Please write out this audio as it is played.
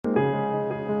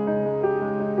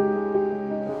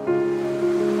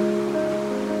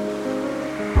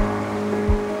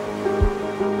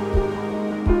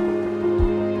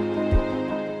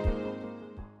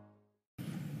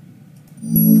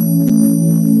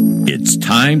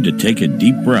time to take a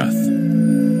deep breath,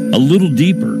 a little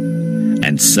deeper,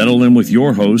 and settle in with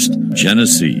your host, Jenna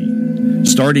C.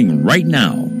 Starting right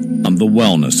now on the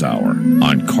Wellness Hour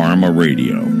on Karma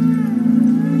Radio.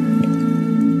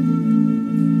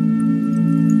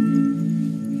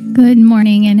 Good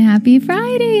morning and happy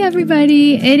Friday,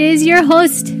 everybody. It is your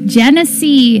host, Jenna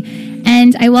C.,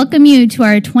 and I welcome you to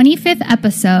our 25th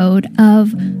episode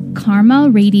of Karma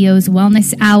Radio's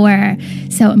Wellness Hour.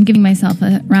 So I'm giving myself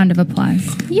a round of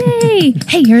applause. Yay!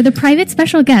 Hey, you're the private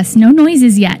special guest. No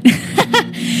noises yet.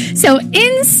 So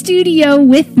in studio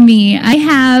with me, I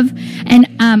have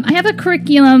a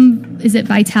curriculum. Is it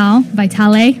Vitale?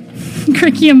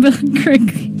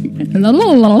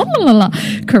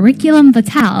 Curriculum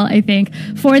Vitale, I think,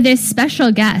 for this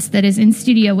special guest that is in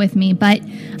studio with me. But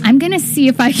I'm gonna see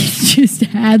if I can just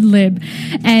ad lib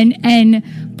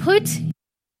and put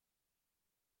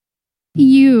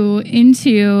you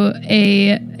into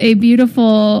a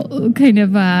beautiful kind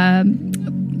of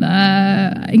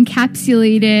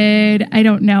encapsulated, I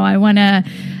don't know, I want to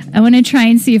try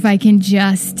and see if I can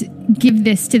just give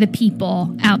this to the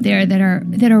people out there that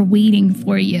are waiting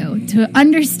for you to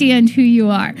understand who you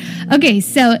are. Okay,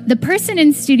 so the person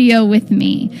in studio with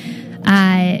me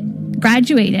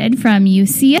graduated from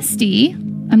UCSD.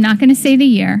 I'm not going to say the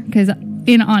year because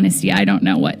in honesty, I don't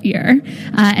know what year.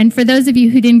 And for those of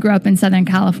you who didn't grow up in Southern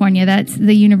California, that's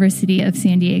the University of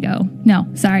San Diego. No,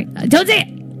 sorry. Don't say it.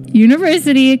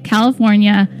 University of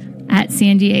California at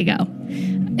San Diego.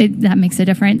 That makes a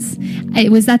difference.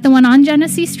 Was that the one on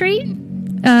Genesee Street?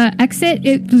 Exit?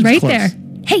 It was right close there.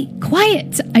 Hey,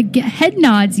 quiet. I get head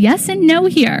nods, yes and no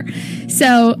here.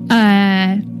 So,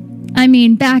 I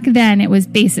mean, back then it was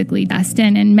basically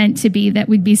destined and meant to be that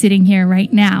we'd be sitting here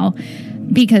right now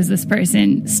because this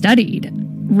person studied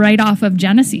right off of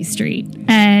Genesee Street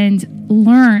and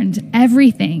learned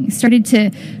everything, started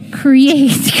to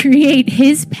create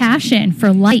his passion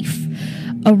for life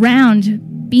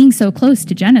around being so close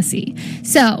to Genesee.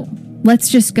 So let's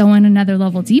just go in another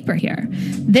level deeper here.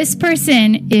 This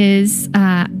person is,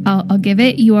 I'll give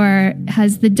it,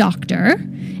 has the doctor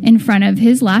in front of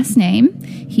his last name.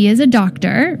 He is a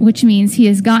doctor, which means he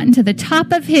has gotten to the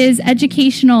top of his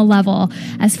educational level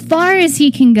as far as he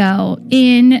can go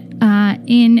in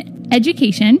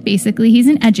education. Basically, he's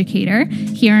an educator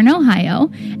here in Ohio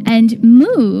and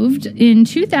moved in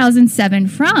 2007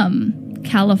 from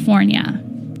California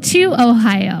to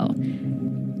Ohio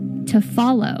to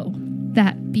follow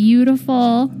that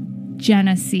beautiful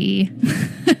Genesee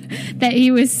that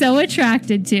he was so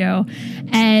attracted to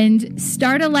and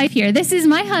start a life here. This is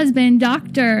my husband,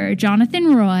 Dr.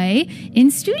 Jonathan Roy, in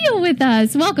studio with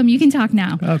us. Welcome. You can talk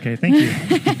now. Okay, thank you.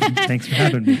 Thanks for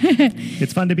having me.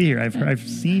 It's fun to be here. I've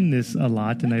seen this a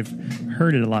lot and I've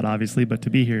heard it a lot, obviously, but to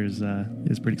be here is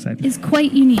pretty exciting. It's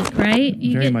quite unique, right?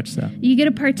 Very much so. You get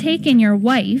to partake in your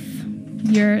wife,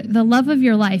 the love of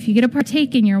your life. You get to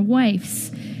partake in your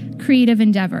wife's creative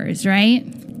endeavors, right?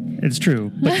 It's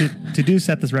true, but to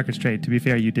set this record straight, to be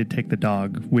fair, you did take the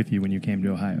dog with you when you came to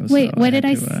Ohio. Wait, so what did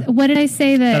I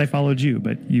say that I followed you,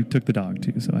 but you took the dog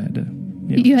too, so I had to.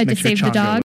 You had to save the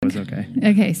dog? Was okay.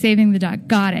 Okay, saving the dog.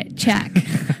 Got it. Check.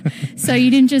 So you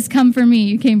didn't just come for me,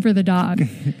 you came for the dog.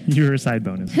 You were a side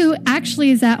bonus. Who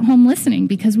actually is at home listening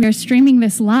because we are streaming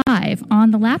this live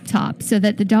on the laptop so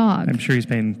that the dog... I'm sure he's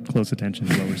paying close attention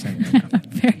to what we're saying right now.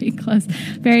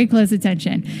 Very close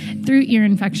attention. Through ear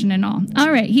infection and all.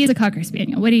 All right, he is a Cocker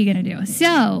Spaniel. What are you going to do?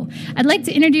 So I'd like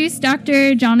to introduce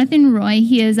Dr. Jonathan Roy.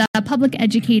 He is a public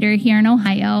educator here in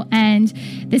Ohio, and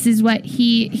this is what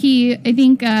he I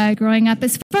think, growing up,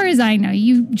 as far as I know,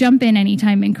 you jump in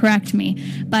anytime and correct me,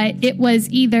 but it was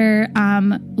either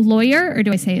lawyer, or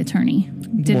do I say attorney?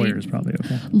 Lawyer is probably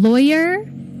okay. Lawyer,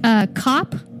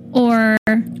 cop, or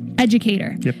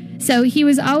educator. Yep. So he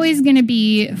was always going to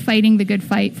be fighting the good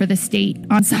fight for the state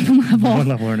on some level. One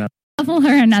level or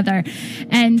another.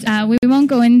 And we won't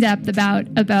go in depth about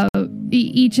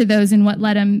each of those and what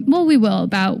led him. Well, we will,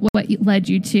 about what led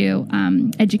you to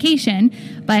education.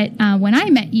 But when I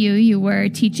met you, you were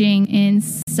teaching in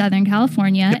Southern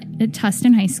California at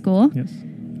Tustin High School. Yes.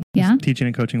 Yeah. Teaching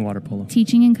and coaching water polo.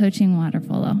 Teaching and coaching water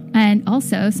polo. And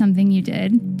also something you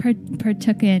did,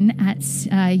 partook in at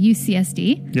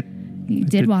UCSD. Yep. You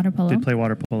did water polo. Did play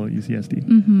water polo at UCSD.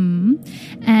 Mm-hmm.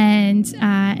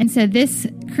 And so this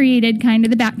created kind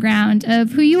of the background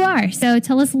of who you are. So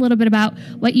tell us a little bit about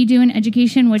what you do in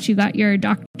education, what you got your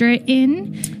doctorate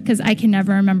in, because I can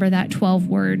never remember that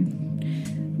 12-word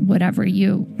whatever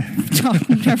you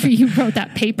wrote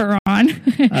that paper on.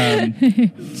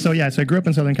 So I grew up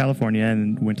in Southern California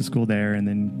and went to school there, and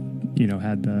then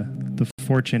had the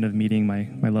fortune of meeting my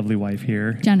lovely wife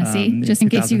here. Genesee, just in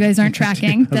case you guys aren't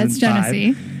tracking, that's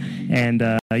Genesee. And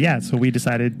so we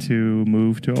decided to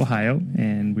move to Ohio,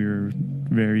 and we were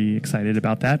very excited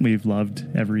about that. We've loved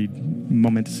every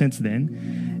moment since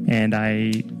then. And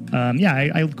I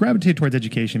gravitated towards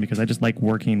education because I just like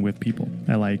working with people.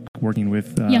 I like working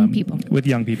with young people. With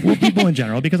young people, well, people in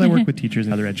general, because I work with teachers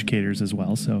and other educators as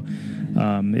well. So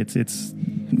it's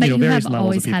but you various have levels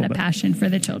always of people, had a passion for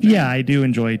the children. Yeah, I do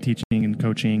enjoy teaching and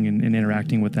coaching and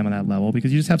interacting with them on that level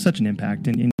because you just have such an impact.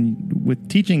 And with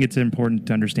teaching, it's important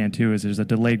to understand too is there's a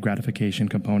delayed gratification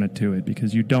component to it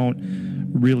because you don't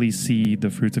really see the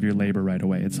fruits of your labor right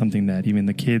away. It's something that even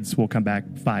the kids will come back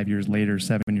 5 years later,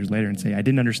 7 years later and say, I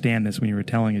didn't understand this when you were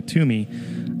telling it to me,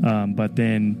 but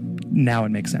then now it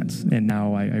makes sense. And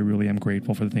now I really am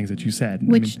grateful for the things that you said.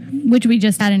 Which we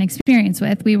just had an experience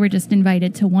with. We were just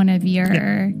invited to one of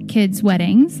your kids'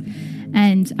 weddings.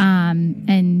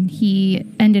 And he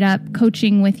ended up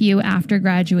coaching with you after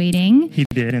graduating. He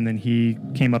did, and then he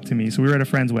came up to me. So we were at a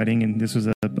friend's wedding, and this was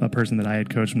a person that I had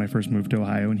coached when I first moved to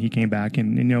Ohio. And he came back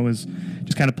and was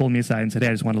just kind of pulled me aside and said, "Hey,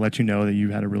 I just want to let you know that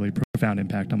you had a really profound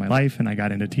impact on my life, and I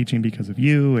got into teaching because of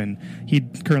you." And he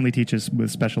currently teaches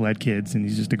with special ed kids, and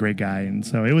he's just a great guy. And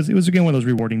so it was again one of those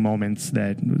rewarding moments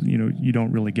that you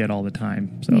don't really get all the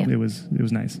time. So it was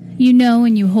nice.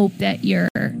 And you hope that you're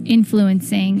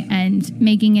influencing and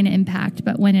making an impact,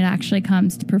 but when it actually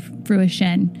comes to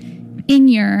fruition in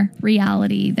your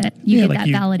reality, that you get that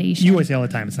validation. You always say all the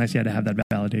time, it's nice to have that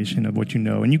validation of what you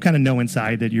know, and you kind of know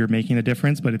inside that you're making a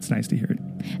difference, but it's nice to hear it.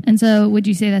 And so would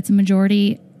you say that's a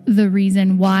majority the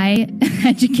reason why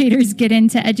educators get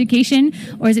into education,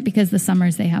 or is it because the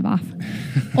summers they have off,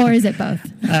 or is it both?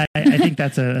 I think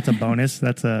that's a bonus.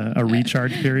 That's a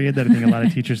recharge period that I think a lot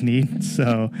of teachers need.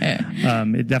 So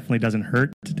it definitely doesn't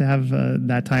hurt to have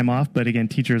that time off. But again,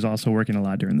 teachers also working a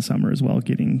lot during the summer as well,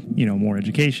 getting more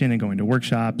education and going to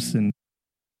workshops. And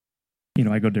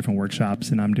I go to different workshops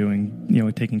and I'm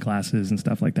doing, taking classes and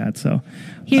stuff like that. So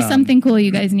here's something cool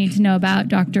you guys need to know about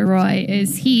Dr. Roy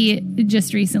is he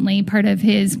just recently, part of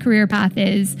his career path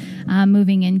is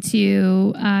moving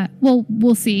into,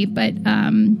 we'll see, but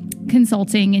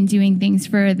consulting and doing things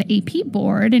for the AP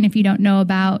board. And if you don't know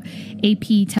about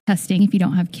AP testing, if you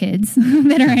don't have kids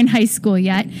that are in high school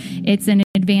yet, it's an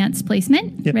advanced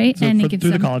placement, right? So and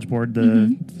through the College Board,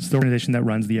 it's the organization that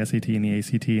runs the SAT and the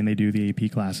ACT, and they do the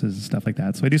AP classes and stuff like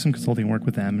that. So I do some consulting work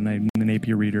with them, and I'm an AP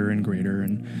reader and grader.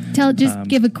 And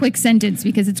give a quick sentence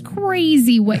because it's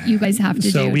crazy what you guys have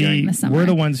to do during the summer. We're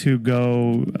the ones who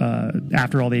go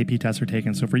after all the AP tests are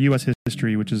taken. So for U.S.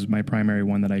 history, which is my primary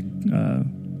one that I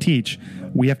teach,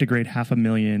 we have to grade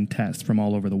 500,000 tests from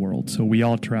all over the world. So we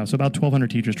all travel. So about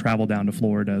 1,200 teachers travel down to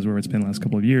Florida, is where it's been the last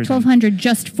couple of years. 1,200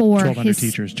 just for 1,200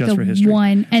 teachers just for history.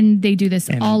 And they do this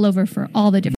all over for all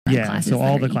the different classes. So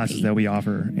all the classes that we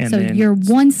offer. And so then you're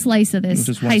one slice of this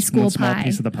just high school one pie. Small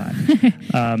piece of the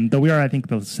pie. Though we are, I think,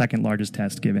 the second largest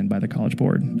test given by the College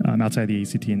Board outside the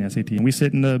ACT and SAT. And we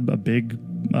sit in a big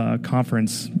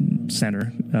conference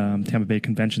center, Tampa Bay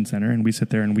Convention Center, and we sit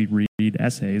there and we read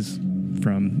essays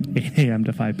from 8 a.m.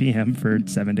 to 5 p.m. for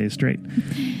 7 days straight.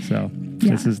 So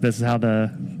this is how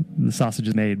the sausage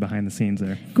is made behind the scenes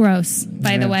there. Gross,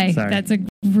 by the way. Sorry. That's a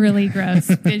really gross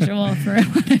visual for a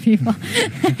lot of people.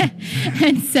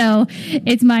 And so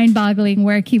it's mind-boggling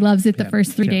work. He loves it the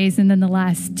first 3 days, and then the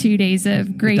last 2 days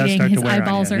of grading, his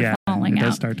eyeballs are falling out. It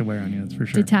does start to wear on you, that's for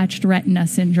sure. Detached retina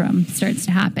syndrome starts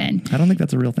to happen. I don't think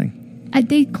that's a real thing.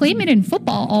 They claim it in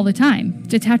football all the time.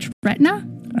 Detached retina?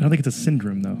 I don't think it's a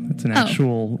syndrome, though. It's an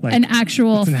actual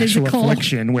actual physical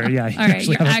affliction where, you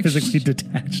actually have a physically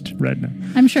detached retina.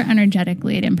 I'm sure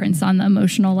energetically it imprints on the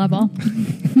emotional level.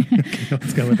 Okay,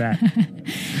 let's go with that.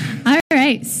 All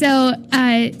right. So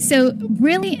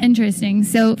really interesting.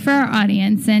 So for our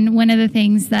audience, and one of the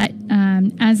things that,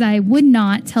 as I would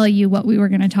not tell you what we were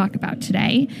going to talk about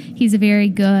today, he's a very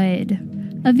good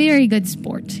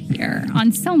sport here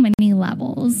on so many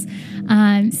levels.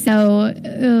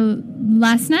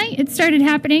 Last night it started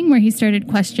happening where he started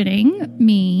questioning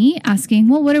me, asking,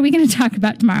 well, what are we going to talk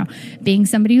about tomorrow? Being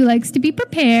somebody who likes to be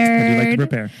prepared. I do like to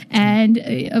prepare. And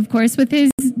of course, with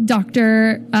his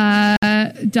doctor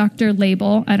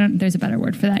label, there's a better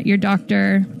word for that. Your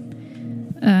doctor,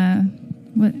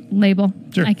 what label?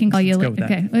 Sure. I can call you.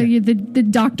 Okay. Yeah. The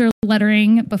doctor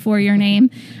lettering before your name.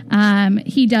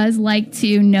 He does like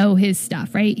to know his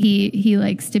stuff, right? He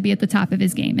likes to be at the top of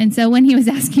his game. And so when he was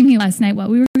asking me last night what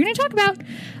we were going to talk about,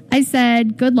 I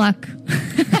said, good luck.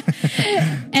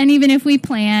 And even if we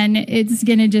plan, it's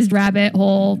going to just rabbit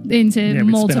hole into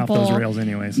multiple. Spin off those rails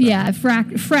anyway. So. Yeah,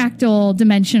 fractal,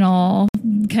 dimensional,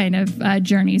 kind of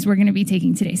journeys we're going to be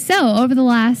taking today. So over the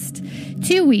last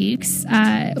 2 weeks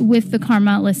with the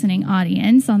Karma listening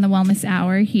audience on the Wellness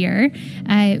Hour here,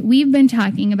 we've been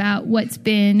talking about what's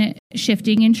been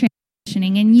shifting and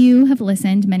transitioning, and you have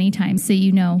listened many times, so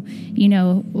you know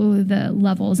the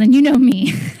levels, and you know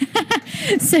me.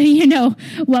 So you know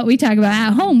what we talk about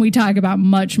at home. We talk about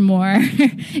much more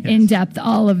in depth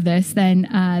all of this than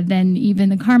even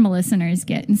the Karma listeners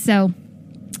get. And so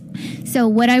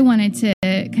what I wanted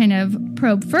to kind of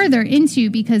probe further into,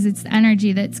 because it's the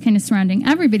energy that's kind of surrounding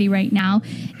everybody right now,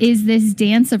 is this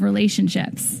dance of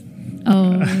relationships.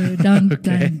 Oh, dun,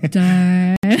 dun,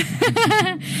 dun.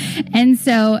 And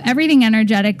so everything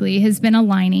energetically has been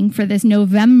aligning for this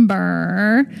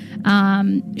November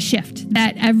shift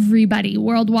that everybody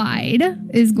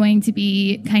worldwide is going to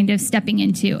be kind of stepping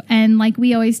into. And like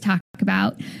we always talk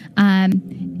about,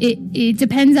 it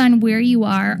depends on where you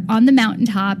are on the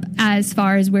mountaintop as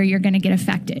far as where you're going to get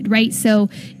affected, right? So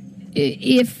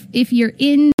if you're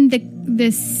in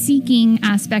the seeking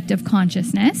aspect of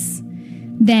consciousness,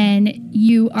 then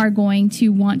you are going to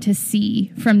want to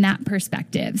see from that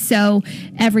perspective. So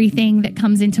everything that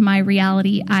comes into my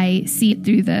reality, I see it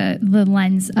through the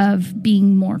lens of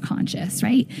being more conscious,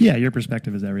 right? Yeah, your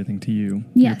perspective is everything to you.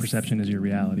 Yes. Your perception is your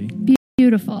reality.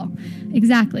 Beautiful.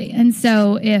 Exactly. And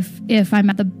so if I'm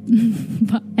at the,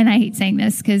 and I hate saying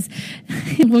this because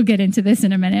we'll get into this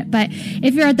in a minute, but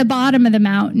if you're at the bottom of the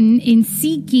mountain in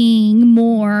seeking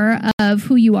more of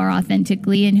who you are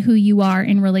authentically and who you are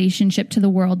in relationship to the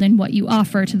world and what you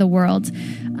offer to the world,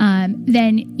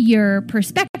 then your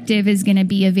perspective is going to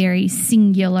be a very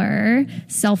singular,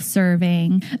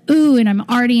 self-serving, ooh, and I'm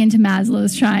already into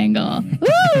Maslow's triangle.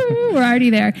 Ooh, we're already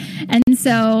there. And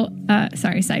so,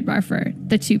 sorry, sidebar for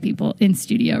the two people in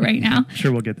studio right now.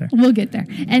 Sure, we'll get there. We'll get there.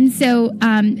 And so,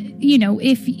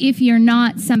 if you're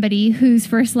not somebody whose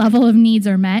first level of needs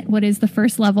are met, what is the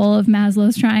first level of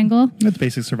Maslow's triangle? That's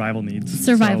basic survival needs.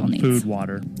 Survival needs. Food,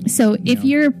 water. So if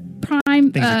you're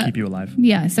prime... Things that keep you alive.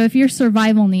 Yeah, so if your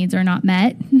survival needs are not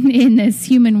met in this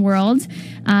human world,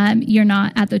 you're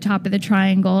not at the top of the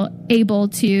triangle able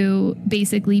to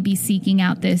basically be seeking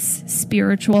out this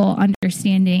spiritual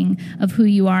understanding of who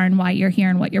you are and why you're here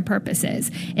and what your purpose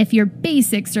is. If your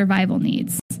basic survival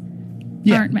needs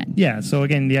aren't met. Yeah, so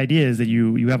again, the idea is that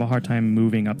you have a hard time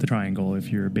moving up the triangle if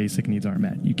your basic needs aren't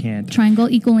met. You can't... Triangle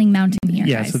equaling mountain here,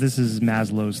 Yeah, guys. so this is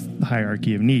Maslow's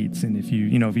hierarchy of needs. And if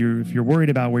you're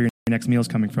worried about where your next meal is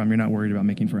coming from, you're not worried about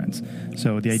making friends.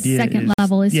 So the idea Second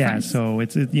level is yeah, friends. so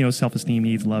it's self-esteem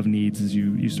needs, love needs, as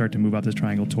you start to move up this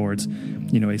triangle towards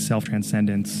a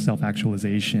self-transcendence,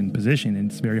 self-actualization position.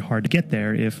 And it's very hard to get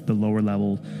there if the lower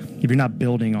level, if you're not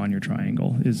building on your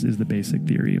triangle, is the basic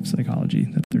theory of psychology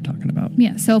that they're talking about.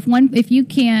 Yeah, so if you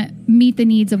can't meet the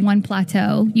needs of one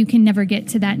plateau, you can never get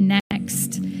to that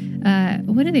next,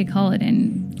 what do they call it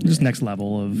in? Just next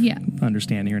level of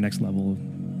understanding, or next level of...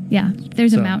 Yeah,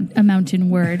 there's a mountain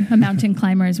word, a mountain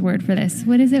climber's word for this.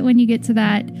 What is it when you get to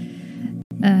that,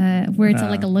 where it's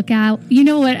like a lookout? You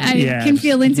know what? I can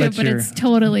feel into it, but it's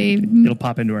totally... It'll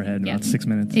pop into our head in about 6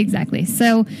 minutes. Exactly.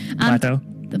 So... Plateau?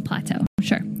 The plateau,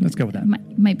 sure. Let's go with that.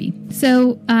 Might be.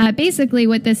 So basically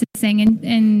what this is saying,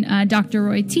 and Dr.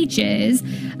 Roy teaches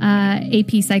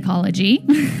AP psychology.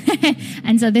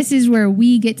 And so this is where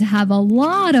we get to have a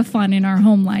lot of fun in our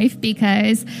home life,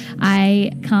 because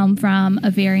I come from a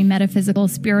very metaphysical,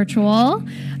 spiritual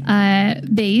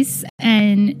base,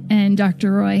 and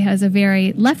Dr. Roy has a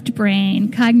very left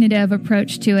brain, cognitive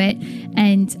approach to it.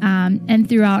 And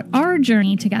throughout our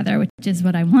journey together, which is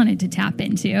what I wanted to tap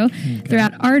into,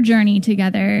 throughout our journey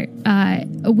together,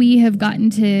 we have gotten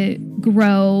to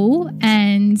grow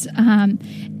and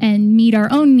meet our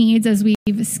own needs as we've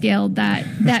scaled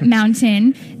that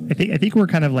mountain. I think we're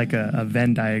kind of like a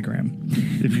Venn diagram.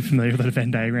 If you're familiar with what a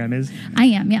Venn diagram is, I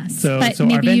am, yes. So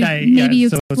maybe our you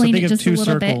explain it just two a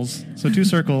little circles. So two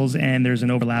circles, and there's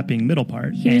an overlapping middle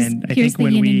part. Here's the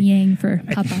yin and yang for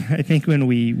Papa. I think when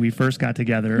we first got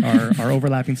together, our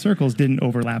overlapping circles didn't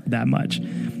overlap that much,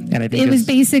 and I think it was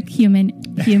basic human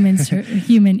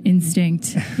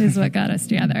instinct is what got us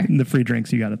together. The free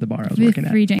drinks you got at the bar I was working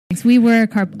at. Free drinks. We were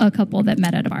a couple that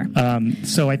met at a bar.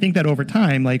 So I think that over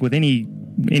time, like with any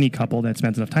couple that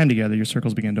spends enough time together, your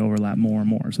circles begin to overlap more and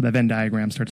more. So that Venn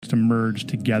diagram starts to merge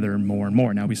together more and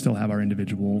more. Now we still have our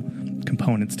individual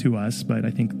components to us, but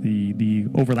I think the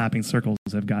overlapping circles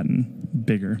have gotten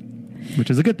bigger, which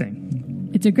is a good thing.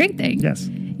 It's a great thing. Yes.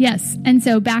 Yes. And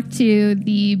so back to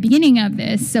the beginning of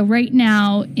this. So right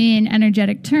now, in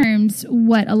energetic terms,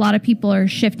 what a lot of people are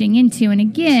shifting into, and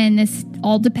again, this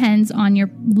all depends on your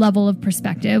level of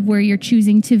perspective, where you're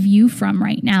choosing to view from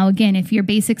right now. Again, if your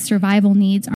basic survival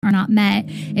needs are not met,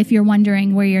 if you're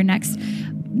wondering where your next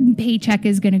paycheck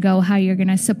is going to go, how you're going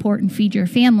to support and feed your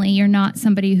family, you're not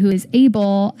somebody who is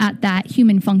able at that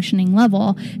human functioning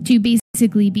level to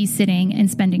basically be sitting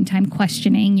and spending time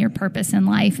questioning your purpose in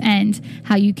life and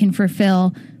how you can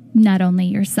fulfill not only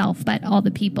yourself but all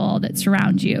the people that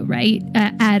surround you, right?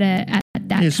 At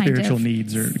that Your kind spiritual of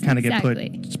needs are kind of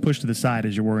get pushed to the side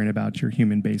as you're worrying about your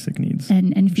human basic needs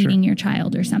and feeding your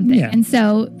child or something. Yeah. And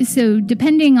so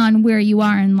depending on where you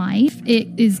are in life, it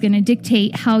is going to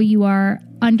dictate how you are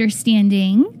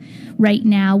understanding right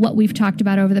now what we've talked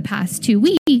about over the past 2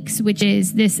 weeks, which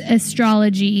is this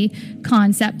astrology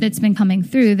concept that's been coming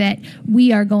through, that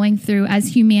we are going through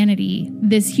as humanity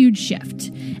this huge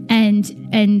shift,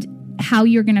 and how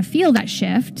you're going to feel that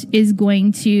shift is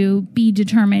going to be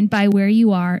determined by where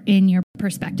you are in your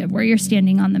perspective, where you're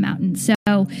standing on the mountain. So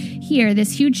here,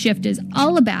 this huge shift is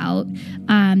all about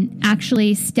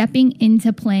actually stepping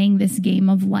into playing this game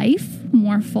of life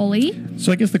more fully.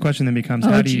 So I guess the question then becomes,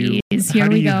 how do you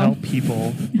help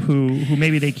people who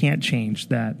maybe they can't change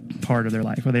that part of their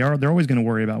life, or they're always going to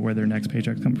worry about where their next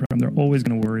paycheck comes from. They're always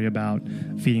going to worry about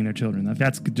feeding their children.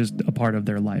 That's just a part of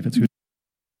their life. It's who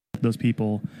those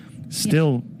people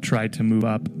still try to move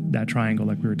up that triangle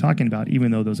like we were talking about, even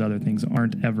though those other things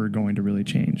aren't ever going to really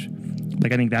change.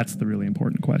 Like, I think that's the really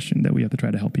important question that we have to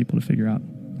try to help people to figure out.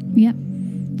 Yeah.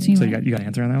 So you got an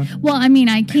answer on that one? Well, I mean,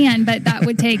 I can, but that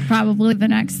would take probably the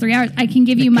next 3 hours. I can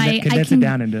give you condense it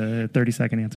down into a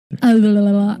 30-second answer.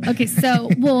 Okay, so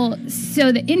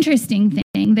the interesting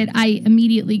thing that I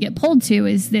immediately get pulled to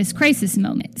is this crisis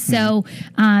moment. So,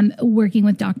 working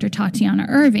with Dr. Tatiana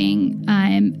Irving,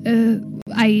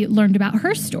 I learned about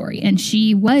her story, and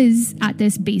she was at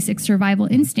this basic survival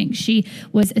instinct. She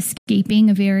was escaping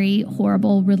a very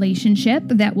horrible relationship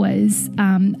that was,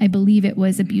 I believe it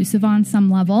was abusive on some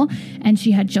level, and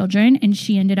she had children, and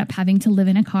she ended up having to live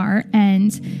in a car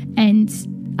and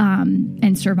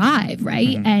survive,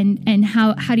 right? Mm-hmm. And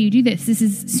how do you do this? This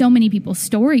is so many people's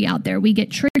story out there. We get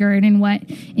triggered in what,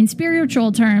 in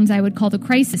spiritual terms, I would call the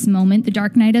crisis moment, the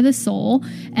dark night of the soul.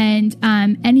 And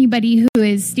anybody who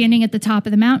is standing at the top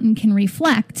of the mountain can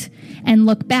reflect and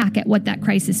look back at what that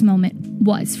crisis moment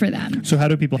was for them. So how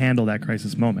do people handle that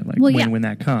crisis moment? Like, when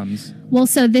that comes? Well,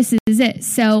 so this is it.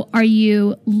 So are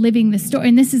you living the story?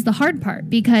 And this is the hard part,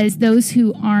 because those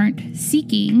who aren't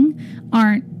seeking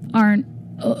aren't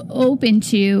open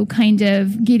to kind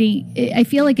of getting, I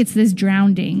feel like it's this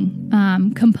drowning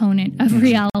component of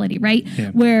reality, right? Yeah.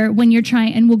 Where when you're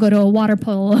trying, and we'll go to a water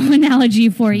polo analogy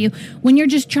for you, when you're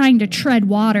just trying to tread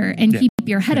water and keep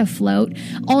your head afloat,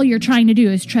 all you're trying to do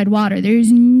is tread water.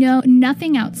 There's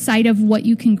nothing outside of what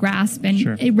you can grasp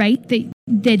and right,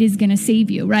 that is going to save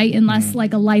you, right? Unless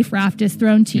like a life raft is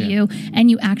thrown to you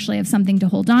and you actually have something to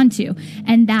hold on to.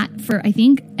 And that I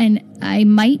think, and I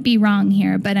might be wrong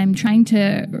here, but I'm trying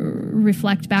to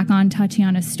reflect back on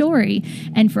Tatiana's story.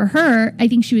 And for her, I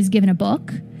think she was given a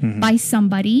book by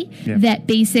somebody that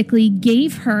basically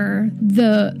gave her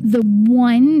the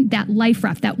one, that life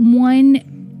raft, that one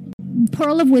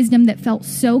pearl of wisdom that felt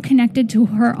so connected to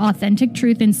her authentic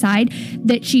truth inside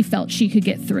that she felt she could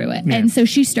get through it. Yeah. And so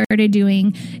she started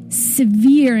doing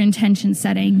severe intention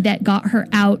setting that got her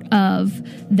out of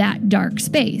that dark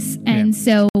space. And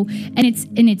so, and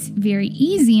it's very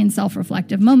easy in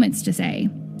self-reflective moments to say,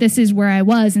 this is where I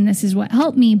was and this is what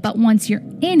helped me. But once you're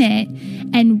in it,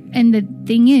 and the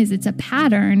thing is, it's a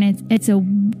pattern, it's a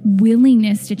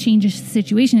willingness to change a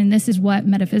situation. And this is what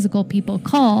metaphysical people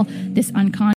call this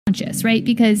unconscious, right?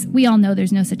 Because we all know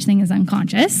there's no such thing as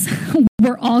unconscious.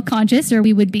 We're all conscious, or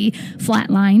we would be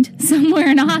flatlined somewhere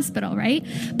in a hospital, right?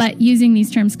 But using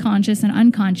these terms conscious and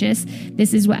unconscious,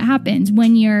 this is what happens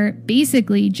when you're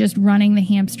basically just running the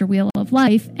hamster wheel of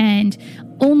life and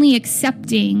only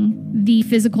accepting the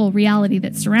physical reality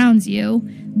that surrounds you.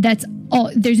 That's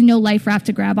all. There's no life raft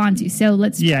to grab onto. So I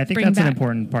think that's an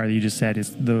important part that you just said,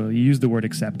 is you use the word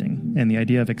accepting, and the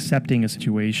idea of accepting a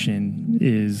situation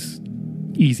is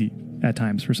easy at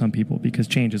times for some people, because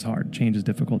change is hard, change is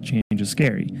difficult, change is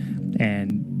scary,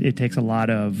 and it takes a lot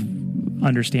of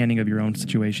understanding of your own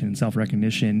situation and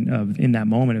self-recognition of in that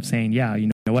moment of saying, yeah, you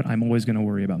know what, I'm always going to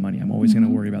worry about money, I'm always going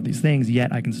to worry about these things,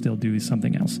 yet I can still do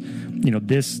something else.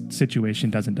 This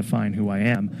situation doesn't define who I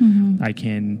am. I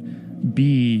can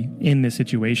be in this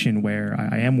situation where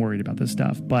I am worried about this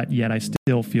stuff, but yet I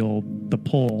still feel the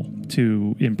pull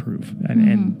to improve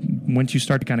and once you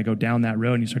start to kind of go down that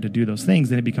road and you start to do those things,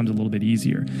 then it becomes a little bit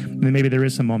easier. And then maybe there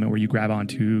is some moment where you grab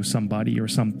onto somebody or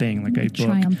something like a book,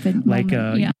 triumphant like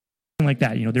moment. like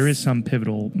that. There is some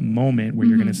pivotal moment where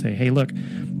you're going to say, hey, look,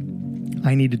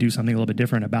 I need to do something a little bit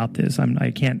different about this.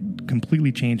 I can't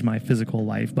completely change my physical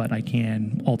life, but I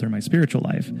can alter my spiritual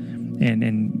life.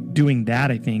 And doing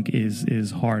that, I think,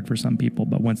 is hard for some people.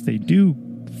 But once they do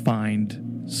find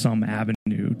some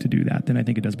avenue to do that, then I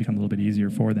think it does become a little bit easier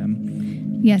for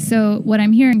them. Yeah, so what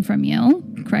I'm hearing from you,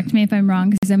 correct me if I'm wrong,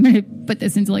 because I'm going to put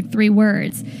this into like 3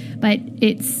 words, but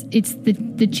it's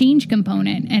the change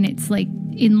component, and it's like,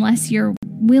 unless you're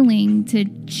willing to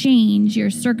change your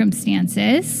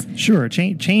circumstances. Sure,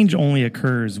 change only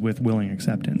occurs with willing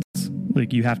acceptance.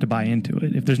 Like, you have to buy into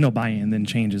it. If there's no buy-in, then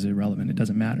change is irrelevant. It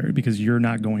doesn't matter because you're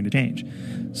not going to change.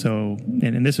 So,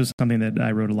 and this was something that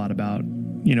I wrote a lot about,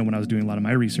 when I was doing a lot of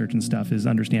my research and stuff, is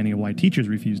understanding of why teachers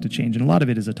refuse to change. And a lot of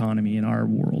it is autonomy in our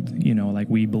world. Like,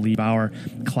 we believe our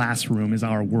classroom is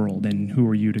our world, and who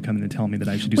are you to come in and tell me that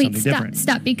I should do something different?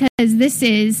 Stop, because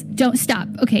don't stop.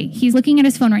 Okay, he's looking at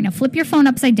his phone right now. Flip your phone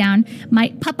upside down.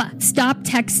 Papa, stop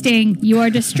texting. You are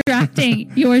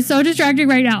distracting. You are so distracting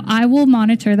right now. I will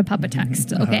monitor the Papa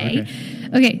text, okay?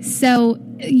 Okay, so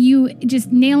you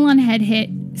just nail on head hit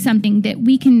something that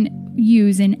we can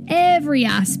use in every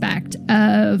aspect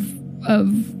of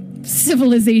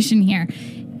civilization here.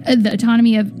 The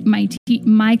autonomy of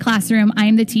my classroom. I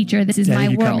am the teacher. This is my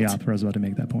you world. You cut me off. I was about to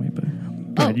make that point, but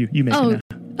go ahead, you make it now.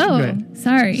 Oh,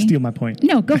 sorry. Steal my point.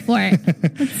 No, go for it.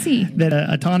 Let's see. That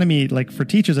autonomy, like for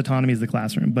teachers, autonomy is the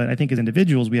classroom. But I think as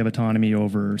individuals, we have autonomy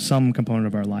over some component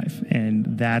of our life. And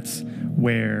that's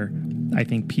where I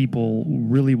think people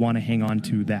really want to hang on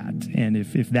to that. And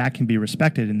if that can be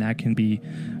respected and that can be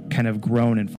kind of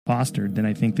grown and fostered, then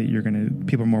I think that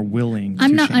people are more willing to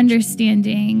I'm not change.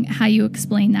 Understanding how you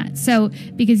explain that. So,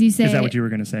 because you say... Is that what you were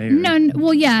going to say? Or? No,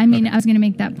 well, yeah, I mean, okay. I was going to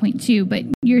make that point too, but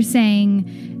you're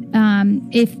saying...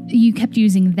 if you kept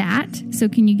using that, so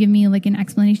can you give me like an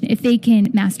explanation? If they can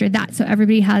master that, so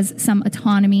everybody has some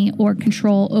autonomy or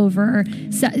control over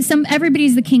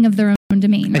everybody's the king of their own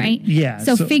domain, right?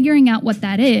 So figuring out what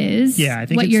that is. Yeah, I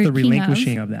think it's the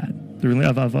relinquishing of that,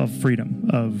 of freedom,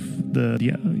 of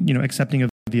the accepting of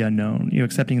the unknown,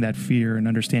 accepting that fear and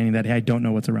understanding that, hey, I don't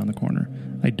know what's around the corner.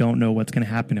 I don't know what's going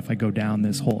to happen if I go down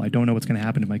this hole. I don't know what's going to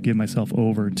happen if I give myself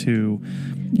over to,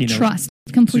 trust.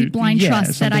 Complete blind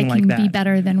trust that I can be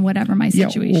better than whatever my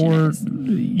situation is.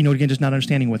 Again, just not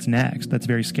understanding what's next. That's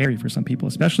very scary for some people,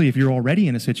 especially if you're already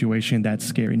in a situation that's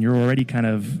scary and you're already kind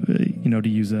of, to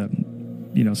use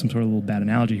some sort of little bad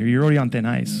analogy here, you're already on thin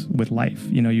ice with life.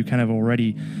 You kind of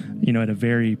already, at a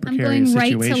very precarious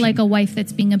situation. I'm going right to like a wife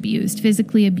that's being abused,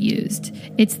 physically abused.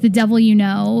 It's the devil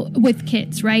with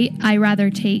kids, right? I rather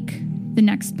take the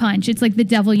next punch. It's like the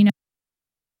devil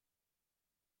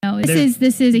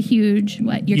This is a huge,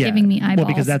 you're giving me eyeballs. Well,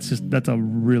 because that's a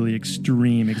really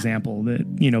extreme example that,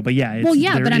 but yeah.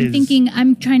 But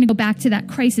I'm trying to go back to that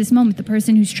crisis moment, the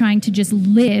person who's trying to just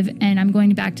live, and I'm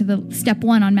going back to the step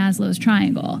 1 on Maslow's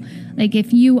triangle. Like,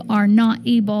 if you are not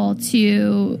able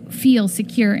to feel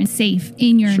secure and safe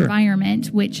in your environment,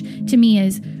 which to me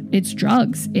it's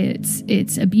drugs,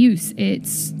 it's abuse,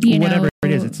 it's, whatever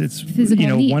it is, it's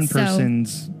physical needs, one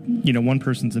person's, one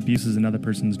person's abuse is another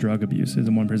person's drug abuse, and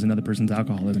another person's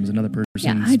alcoholism is another person's.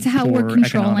 Yeah, it's how we're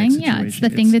controlling. Yeah, it's the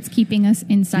thing that's keeping us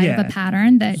inside of a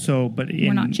pattern that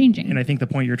we're not changing. And I think the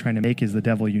point you're trying to make is the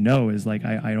devil is like,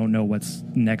 I don't know what's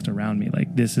next around me.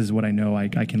 Like, this is what I know. I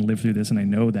can live through this, and I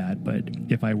know that. But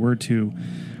if I were to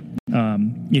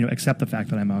accept the fact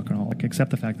that I'm alcoholic,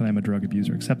 accept the fact that I'm a drug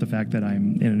abuser, accept the fact that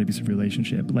I'm in an abusive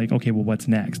relationship, like, okay, well, what's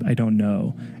next? I don't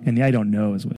know. And the I don't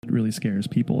know is what really scares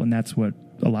people. And that's what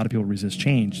a lot of people resist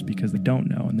change, because they don't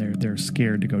know, and they're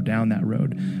scared to go down that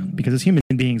road. Because as human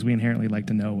beings, we inherently like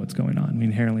to know what's going on. We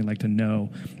inherently like to know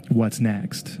what's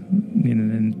next.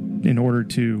 And in order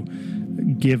to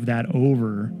give that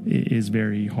over is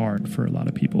very hard for a lot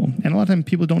of people. And a lot of times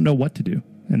people don't know what to do.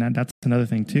 And that's another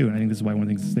thing too. And I think this is why one of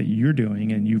the things that you're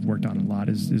doing and you've worked on a lot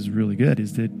is really good,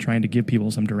 is that trying to give people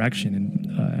some direction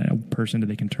and a person that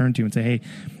they can turn to and say, hey,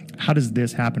 how does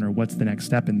this happen, or what's the next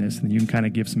step in this? And you can kind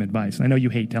of give some advice. And I know you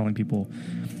hate telling people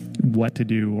what to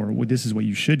do or this is what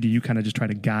you should do. You kind of just try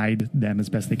to guide them as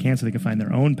best they can so they can find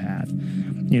their own path.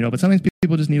 But sometimes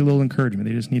people just need a little encouragement.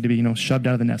 They just need to be, shoved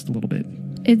out of the nest a little bit.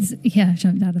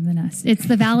 Shoved out of the nest. It's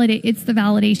the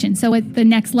validation. So at the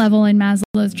next level in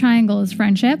Maslow's triangle is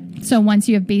friendship. So once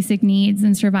you have basic needs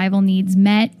and survival needs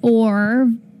met,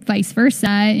 or vice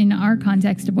versa, in our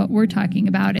context of what we're talking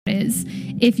about, is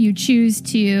if you choose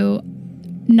to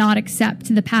not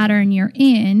accept the pattern you're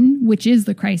in, which is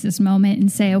the crisis moment,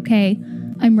 and say, okay,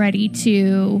 I'm ready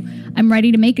to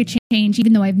make a change,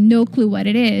 even though I have no clue what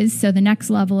it is. So the next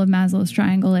level of Maslow's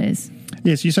triangle is.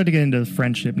 Yeah, so you start to get into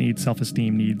friendship needs,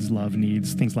 self-esteem needs, love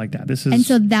needs, things like that. And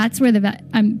so that's where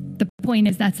the point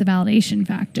is, that's the validation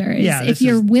factor. If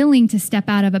you're willing to step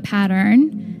out of a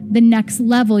pattern, the next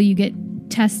level you get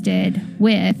tested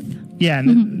with. Yeah,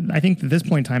 and I think at this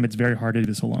point in time, it's very hard to do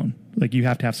this alone. Like, you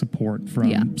have to have support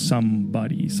from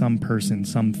somebody, some person,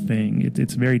 something.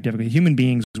 It's very difficult. Human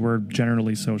beings, we're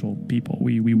generally social people.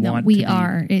 We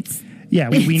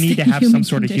need to have some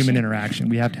sort of human interaction.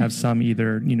 We have to have some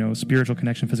either, spiritual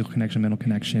connection, physical connection, mental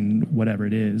connection, whatever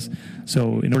it is.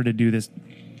 So in order to do this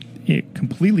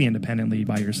completely independently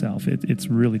by yourself, it's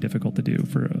really difficult to do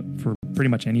for pretty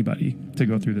much anybody to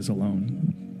go through this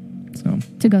alone. So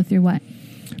to go through what?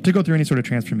 To go through any sort of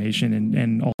transformation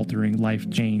and altering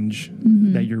life change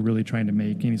that you're really trying to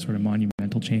make, any sort of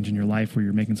monumental change in your life where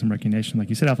you're making some recognition, like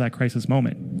you said, after that crisis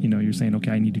moment, you're saying,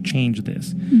 okay, I need to change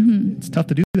this. It's tough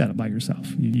to do that by yourself.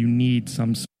 You need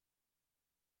some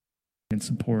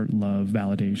support, love,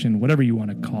 validation, whatever you want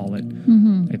to call it.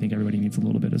 I think everybody needs a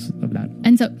little bit of that.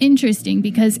 And so interesting,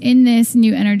 because in this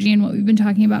new energy and what we've been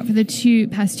talking about for the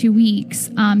past 2 weeks,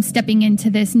 stepping into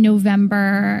this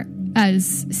November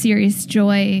as serious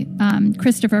joy,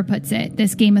 Christopher puts it,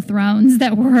 this Game of Thrones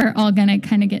that we're all going to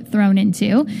kind of get thrown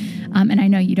into. And I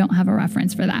know you don't have a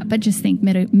reference for that, but just think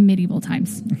medieval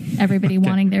times. Everybody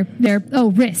wanting their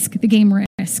Risk, the game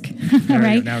Risk,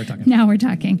 right? Now we're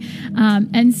talking.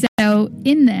 And so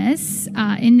in this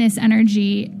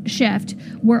energy shift,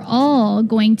 we're all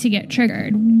going to get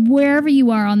triggered wherever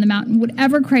you are on the mountain,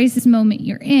 whatever crisis moment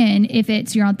you're in. If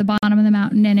you're at the bottom of the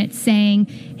mountain and it's saying,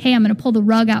 hey, I'm going to pull the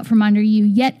rug out from under you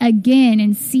yet again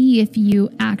and see if you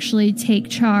actually take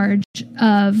charge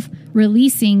of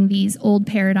releasing these old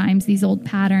paradigms, these old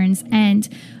patterns, and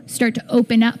start to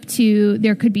open up to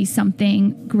there could be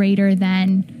something greater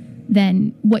than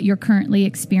what you're currently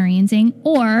experiencing.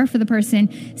 Or for the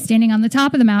person standing on the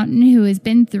top of the mountain who has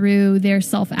been through their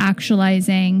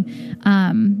self-actualizing,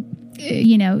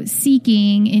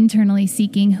 internally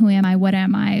seeking, who am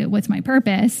I, what's my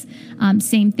purpose?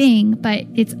 Same thing, but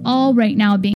it's all right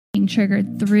now being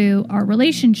triggered through our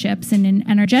relationships. And in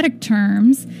energetic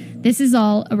terms, this is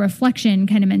all a reflection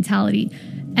kind of mentality.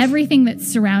 Everything that's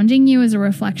surrounding you is a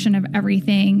reflection of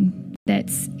everything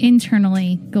that's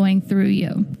internally going through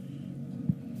you.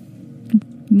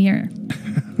 Mirror.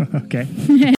 Okay.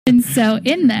 And so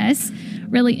in this,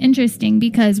 really interesting,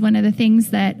 because one of the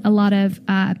things that a lot of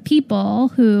people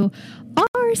who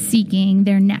are seeking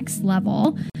their next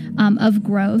level of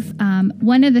growth,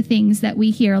 one of the things that we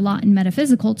hear a lot in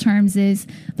metaphysical terms is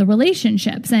the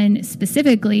relationships, and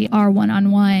specifically our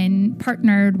one-on-one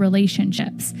partnered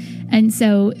relationships. And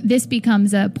so this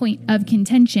becomes a point of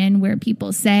contention where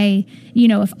people say,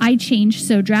 if I change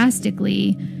so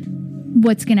drastically,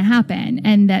 what's going to happen?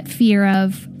 And that fear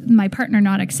of my partner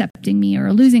not accepting me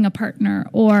or losing a partner,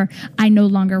 or I no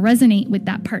longer resonate with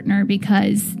that partner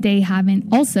because they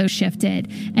haven't also shifted.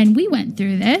 And we went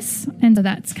through this. And so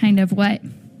that's kind of what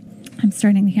I'm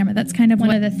starting the camera. That's kind of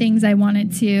one of the things I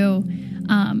wanted to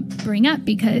bring up,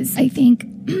 because I think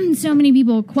so many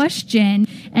people question,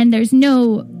 and there's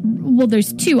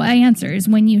two answers.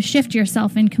 When you shift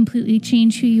yourself and completely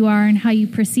change who you are and how you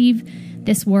perceive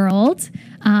this world,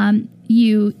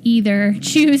 you either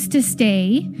choose to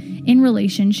stay in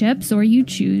relationships, or you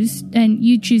choose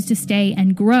to stay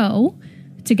and grow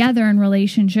together in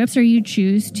relationships, or you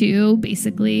choose to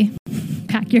basically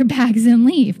pack your bags and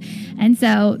leave. And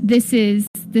so this is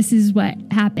what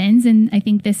happens. And I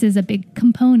think this is a big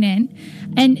component.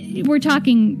 And we're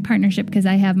talking partnership because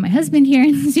I have my husband here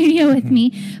in the studio with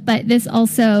me, but this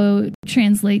also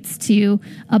translates to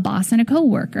a boss and a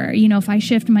coworker. If I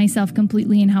shift myself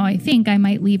completely in how I think, I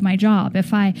might leave my job.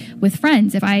 With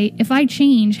friends, if I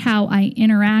change how I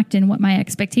interact and what my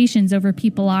expectations over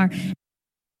people are,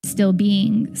 still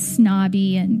being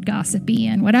snobby and gossipy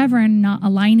and whatever, and not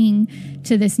aligning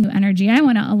to this new energy I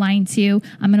want to align to,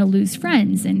 I'm going to lose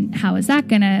friends. And how is that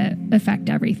going to affect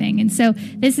everything? And so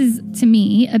this is, to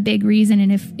me, a big reason.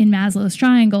 And if in Maslow's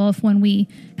triangle, if when we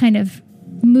kind of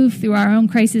move through our own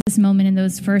crisis moment in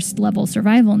those first level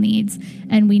survival needs,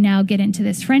 and we now get into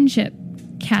this friendship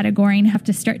category and have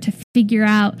to start to figure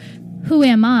out, who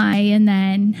am I? And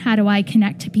then how do I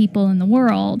connect to people in the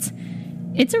world?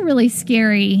 It's a really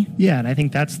scary... Yeah, and I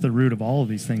think that's the root of all of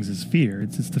these things is fear.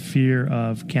 It's the fear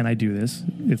of, can I do this?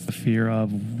 It's the fear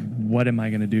of, what am I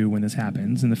going to do when this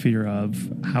happens? And the fear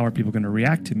of, how are people going to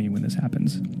react to me when this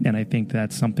happens? And I think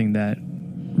that's something that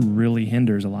really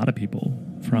hinders a lot of people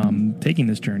from taking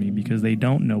this journey because they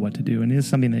don't know what to do. And it is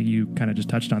something that you kind of just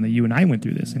touched on, that you and I went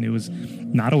through this, and it was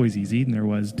not always easy, and there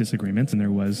was disagreements, and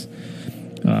there was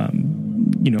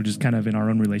just kind of in our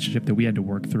own relationship that we had to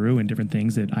work through, and different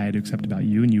things that I had to accept about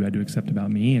you and you had to accept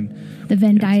about me. And the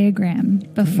Venn diagram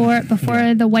before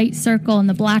Yeah. the white circle and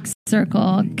the black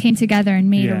circle came together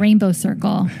and made Yeah. a rainbow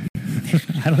circle.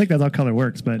 I don't think that's how color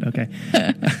works, but okay.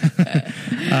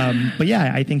 But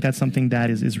yeah, I think that's something that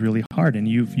is really hard, and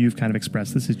you've kind of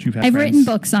expressed this, that you've had I've friends written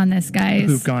books on this, guys.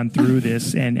 who've gone through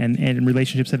this, and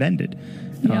relationships have ended.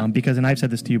 Yeah. Because, and I've said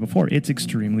this to you before, it's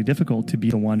extremely difficult to be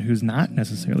the one who's not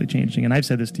necessarily changing. And I've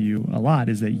said this to you a lot,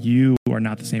 is that you are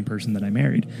not the same person that I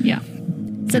married. Yeah.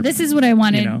 So this is what I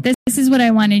wanted. This is what I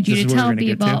wanted you to tell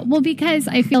people. Well, because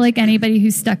I feel like anybody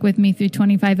who's stuck with me through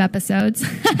 25 episodes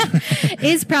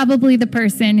is probably the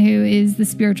person who is the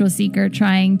spiritual seeker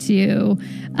trying to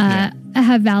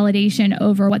have validation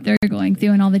over what they're going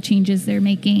through and all the changes they're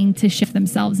making to shift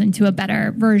themselves into a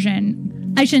better version.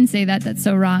 I shouldn't say that. That's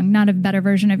so wrong. Not a better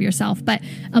version of yourself, but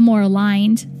a more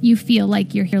aligned. You feel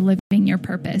like you're here living your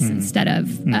purpose instead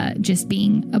of just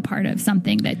being a part of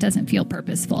something that doesn't feel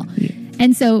purposeful. Yeah.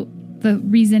 And so the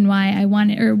reason why I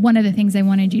wanted, or one of the things I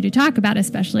wanted you to talk about,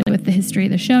 especially with the history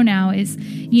of the show now, is,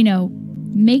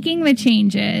 making the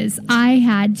changes I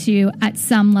had to at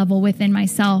some level within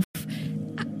myself.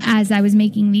 As I was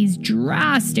making these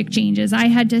drastic changes, I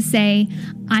had to say,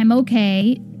 I'm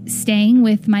okay staying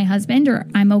with my husband, or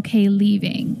I'm okay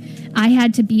leaving. I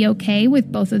had to be okay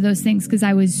with both of those things because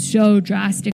I was so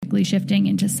drastically shifting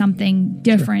into something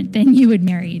different than you had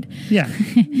married. Yeah.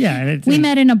 Yeah. And we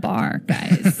met in a bar,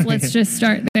 guys. Let's just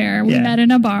start there. We met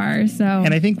in a bar. So,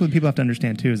 and I think what people have to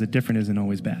understand too is that different isn't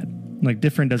always bad. Like,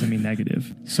 different doesn't mean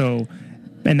negative. So,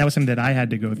 and that was something that I had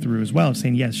to go through as well,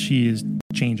 saying, yes, she is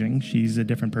changing. She's a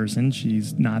different person.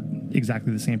 She's not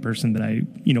exactly the same person that I,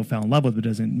 fell in love with, but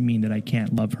doesn't mean that I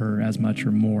can't love her as much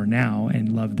or more now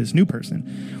and love this new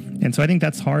person. And so I think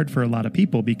that's hard for a lot of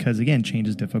people because, again, change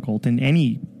is difficult in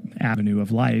any avenue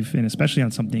of life, and especially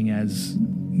on something as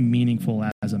meaningful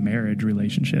as a marriage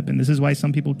relationship. And this is why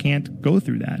some people can't go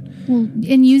through that. Well,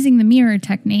 in using the mirror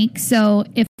technique, so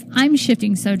if I'm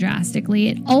shifting so drastically,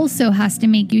 it also has to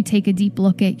make you take a deep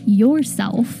look at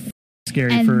yourself.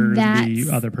 Scary and for the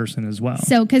other person as well.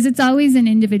 So, because it's always an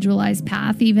individualized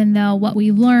path, even though what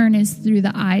we learn is through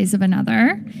the eyes of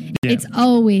another, it's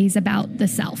always about the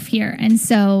self here. And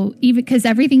so, even because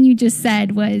everything you just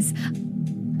said was,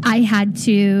 I had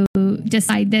to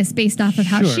decide this based off of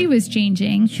how she was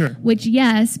changing, which,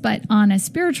 yes, but on a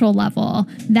spiritual level,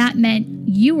 that meant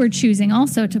you were choosing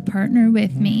also to partner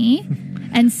with me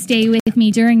and stay with me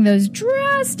during those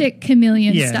drastic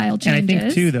chameleon-style changes. And I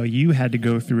think, too, though, you had to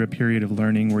go through a period of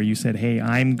learning where you said, hey,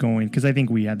 I'm going, because I think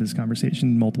we had this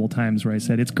conversation multiple times where I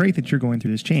said, it's great that you're going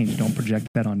through this change. Don't project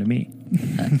that onto me.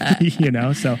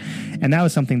 So, and that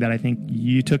was something that I think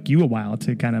took you a while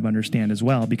to kind of understand as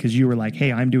well, because you were like,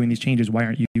 hey, I'm doing these changes. Why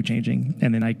aren't you changing?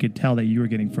 And then I could tell that you were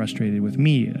getting frustrated with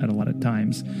me at a lot of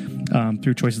times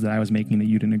through choices that I was making that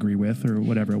you didn't agree with or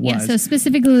whatever it was. Yeah, so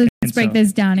specifically, let's break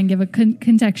this down and give a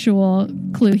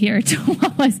contextual clue here to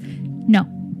what was... No.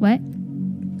 What?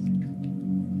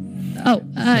 Oh,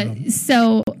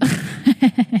 so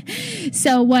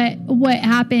what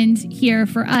happened here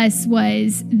for us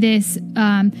was this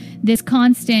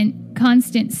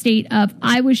constant state of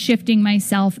I was shifting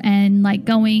myself and like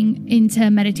going into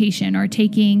meditation or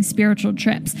taking spiritual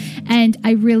trips, and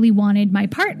I really wanted my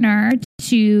partner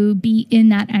to be in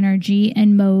that energy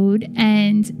and mode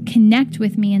and connect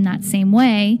with me in that same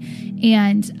way,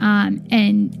 and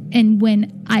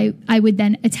when I would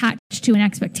then attach to an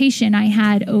expectation I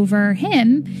had over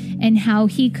him and how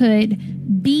he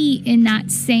could be in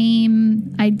that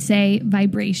same, I'd say,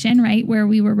 vibration, right? Where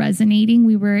we were resonating,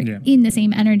 we were in the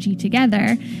same energy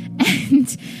together.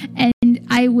 And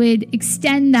I would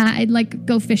extend that. I'd like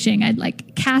go fishing. I'd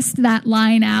like cast that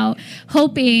line out,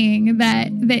 hoping that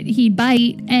he'd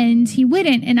bite, and he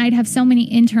wouldn't. And I'd have so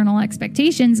many internal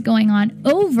expectations going on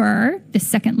over the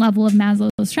second level of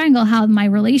Maslow's triangle, how my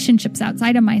relationships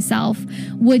outside of myself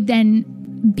would then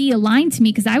be aligned to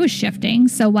me because I was shifting.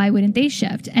 So why wouldn't they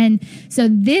shift? And so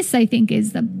this, I think,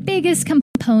 is the biggest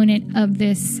component of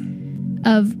this,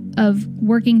 of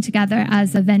working together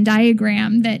as a Venn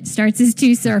diagram that starts as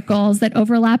two circles that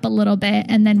overlap a little bit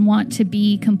and then want to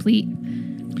be complete.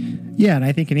 Yeah, and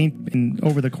I think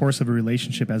over the course of a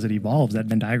relationship, as it evolves, that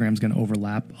Venn diagram is going to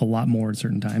overlap a lot more at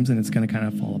certain times, and it's going to kind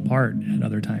of fall apart at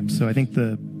other times. So I think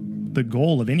the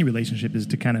goal of any relationship is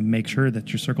to kind of make sure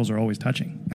that your circles are always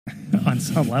touching on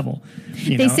some level.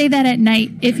 They say that at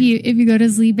night, if you go to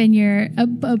sleep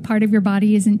and a part of your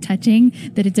body isn't touching,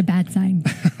 that it's a bad sign.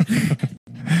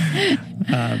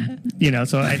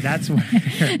 So that's where.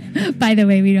 By the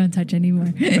way, we don't touch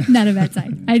anymore. Not a bad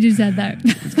sign. I just said that.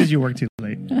 It's because you work too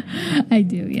late. I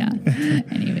do, yeah.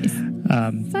 Anyways,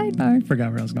 sidebar.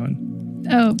 Forgot where I was going.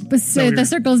 Oh, but so the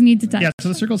circles need to touch. Yeah, so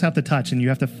the circles have to touch, and you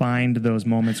have to find those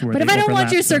moments where. But if I don't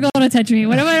want your circle to touch me,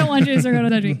 what if I don't want your circle to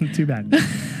touch me? Too bad.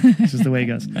 It's just the way it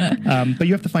goes. But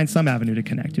you have to find some avenue to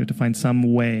connect. You have to find some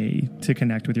way to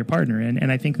connect with your partner,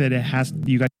 and I think that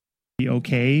you got to be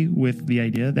okay with the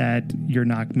idea that you're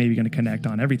not maybe going to connect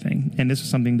on everything. And this is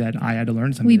something that I had to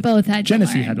learn. We both had to learn.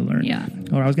 Genesee had to learn. Yeah.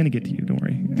 Or I was going to get to you. Don't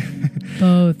worry.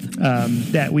 Both.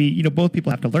 That we, both people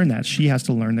have to learn that. She has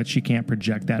to learn that she can't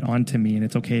project that onto me, and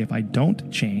it's okay if I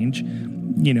don't change,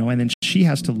 and then she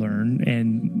has to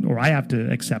learn, or I have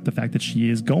to accept the fact that she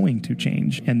is going to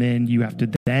change. And then you have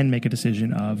to then make a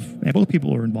decision and both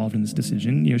people are involved in this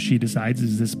decision. She decides,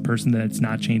 is this person that's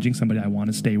not changing somebody I want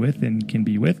to stay with and can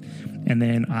be with? And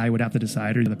then I would have to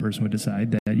decide, or the person would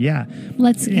decide that,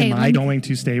 am I going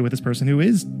to stay with this person who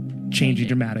is changing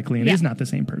dramatically and is not the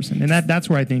same person? And that's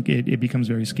where I think it becomes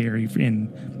very scary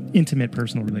in intimate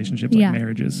personal relationships like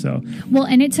marriages. So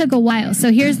and it took a while.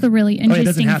 So here's the really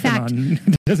interesting fact.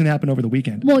 It doesn't happen over the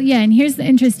weekend. Well, yeah, and here's the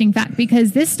interesting fact,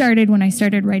 because this started when I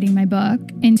started writing my book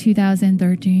in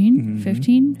 2013,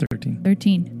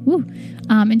 13. Woo.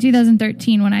 In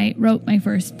 2013, when I wrote my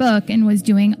first book and was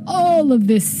doing all of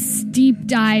this deep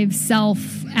dive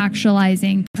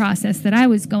self-actualizing process that I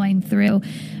was going through,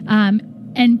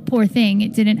 and poor thing,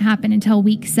 it didn't happen until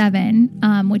week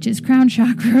 7, which is crown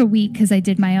chakra week, because I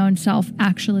did my own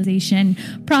self-actualization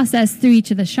process through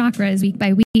each of the chakras week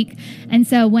by week. And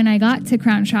so when I got to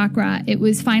crown chakra, it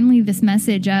was finally this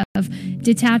message of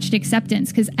detached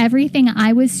acceptance, because everything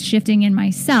I was shifting in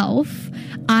myself,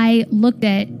 I looked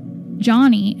at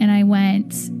Johnny and I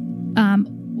went,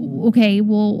 okay,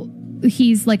 well,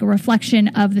 he's like a reflection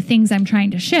of the things I'm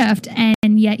trying to shift,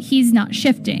 and yet he's not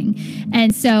shifting.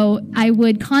 And so I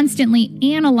would constantly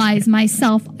analyze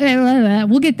myself.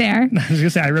 We'll get there. I was going to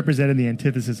say, I represented the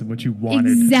antithesis of what you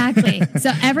wanted. Exactly.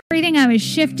 So everything I was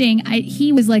shifting,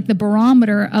 he was like the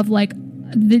barometer of like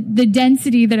the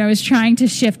density that I was trying to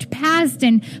shift past.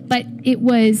 But it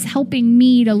was helping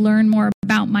me to learn more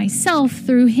about myself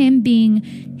through him being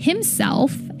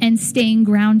himself and staying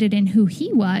grounded in who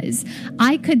he was.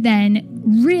 I could then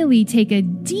really take a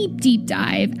deep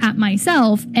dive at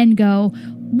myself and go,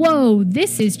 whoa,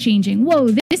 this is changing.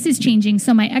 Whoa, this is changing.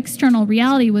 So my external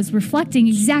reality was reflecting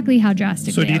exactly how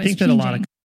drastically I was changing. So do you think that a lot of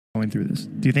going through this,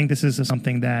 do you think this is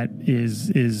something that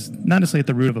is not necessarily at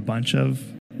the root of a bunch of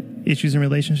issues in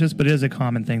relationships, but it is a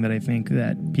common thing that I think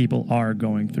that people are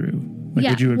going through?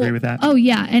 Would you agree with that? Oh,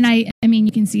 yeah. And I mean,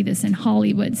 you can see this in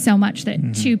Hollywood so much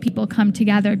that two people come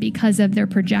together because of their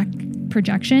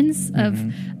projections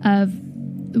of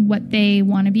what they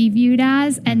want to be viewed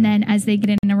as. And then as they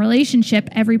get in a relationship,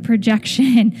 every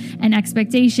projection and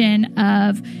expectation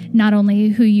of not only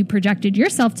who you projected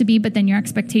yourself to be, but then your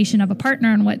expectation of a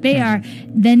partner and what they are,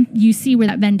 then you see where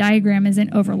that Venn diagram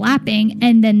isn't overlapping.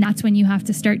 And then that's when you have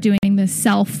to start doing the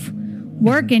self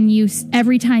work, and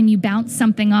every time you bounce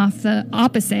something off the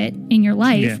opposite in your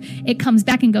life, it comes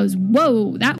back and goes,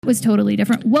 whoa, that was totally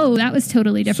different. Whoa, that was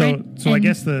totally different. So I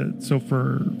guess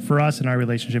for us in our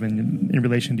relationship and in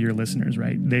relation to your listeners,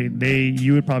 right?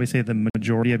 You would probably say the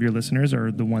majority of your listeners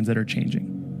are the ones that are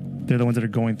changing. They're the ones that are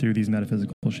going through these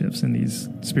metaphysical shifts and these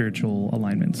spiritual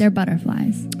alignments. They're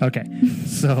butterflies. Okay.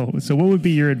 So what would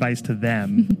be your advice to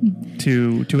them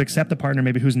to accept a partner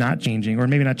maybe who's not changing, or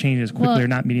maybe not changing as quickly, or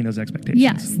not meeting those expectations?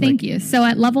 Yes, thank you. So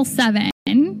at level 7,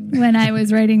 when I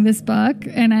was writing this book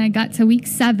and I got to week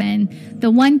 7,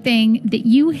 the one thing that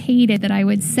you hated that I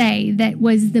would say that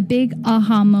was the big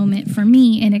aha moment for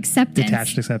me in acceptance.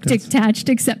 Detached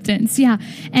acceptance. Yeah.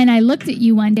 And I looked at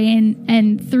you one day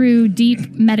and through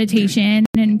deep meditation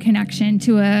and connection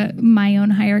to my own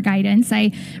higher guidance,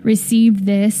 I received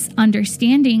this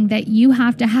understanding that you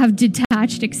have to have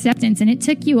detached acceptance. And it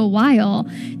took you a while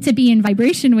to be in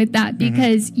vibration with that,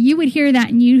 because you would hear that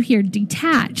and you hear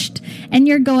detached and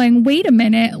you're going, wait a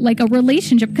minute, like a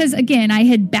relationship. Because again, I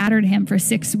had battered him for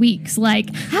 6 weeks.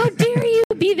 Like, how dare you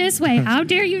be this way? How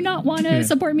dare you not want to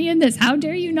support me in this? How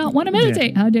dare you not want to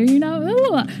meditate? How dare you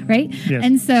not? Right? Yes.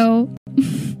 And so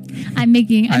I'm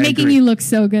making you look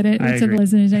so good to the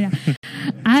listeners. Yeah.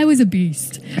 I was a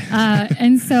beast.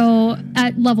 And so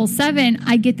at level 7,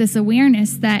 I get this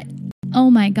awareness that,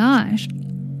 oh my gosh,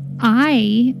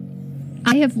 I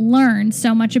have learned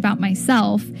so much about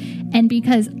myself, and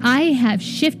because I have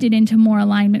shifted into more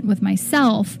alignment with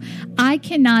myself, I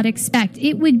cannot expect,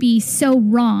 it would be so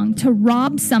wrong to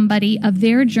rob somebody of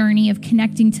their journey of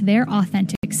connecting to their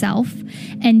authentic self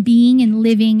and being and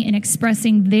living and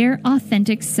expressing their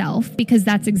authentic self, because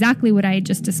that's exactly what I had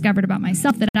just discovered about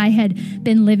myself, that I had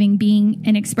been living, being,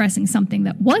 and expressing something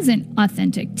that wasn't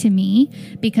authentic to me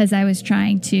because I was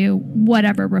trying to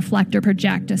whatever reflect or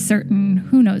project a certain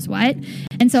who knows what.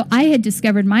 And so I had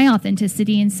discovered my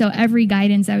authenticity. And so every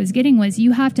guidance I was getting was,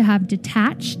 you have to have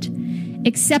detached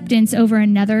acceptance over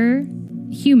another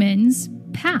human's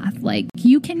path. Like,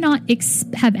 you cannot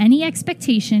have any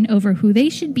expectation over who they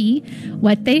should be,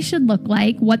 what they should look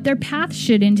like, what their path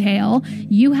should entail.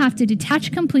 You have to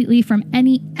detach completely from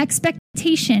any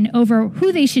expectation over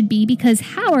who they should be, because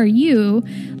how are you?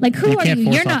 Like, who are you?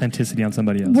 You can't force authenticity on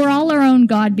somebody else. We're all our own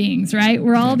God beings, right?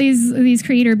 We're all these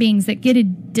creator beings that get to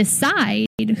decide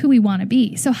who we want to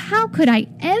be. So how could I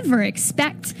ever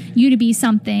expect you to be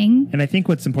something? And I think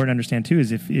what's important to understand too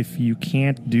is if you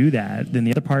can't do that, then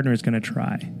the other partner is going to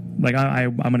try. Like,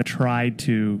 I'm going to try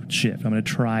to shift. I'm going to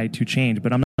try to change,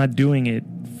 but I'm not doing it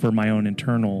for my own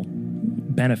internal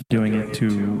benefit, doing it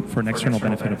for an external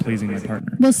benefit of pleasing my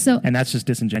partner. Well, and that's just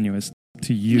disingenuous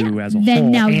to you as a then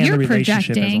whole, now and you're the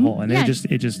relationship projecting. as a whole. And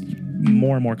it just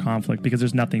more and more conflict, because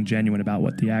there's nothing genuine about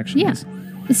what the action is.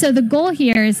 So the goal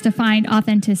here is to find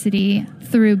authenticity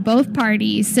through both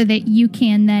parties so that you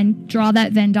can then draw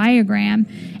that Venn diagram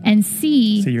and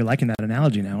see. So you're liking that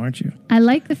analogy now, aren't you? I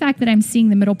like the fact that I'm seeing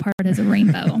the middle part as a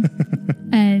rainbow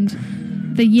and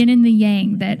the yin and the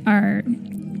yang that are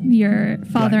your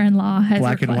father-in-law has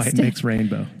black requested. and white mixed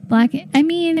rainbow. I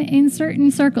mean, in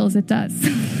certain circles it does.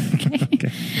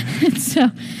 Okay.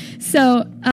 So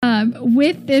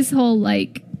with this whole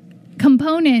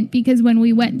component, because when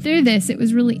we went through this, it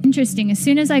was really interesting. As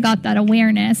soon as I got that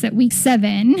awareness at week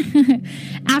 7,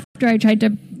 after I tried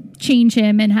to change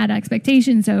him and had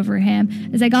expectations over him,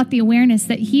 as I got the awareness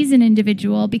that he's an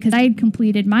individual, because I had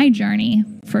completed my journey,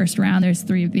 first round, there's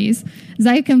 3 of these, as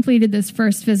I completed this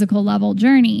first physical level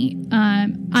journey,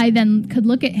 I then could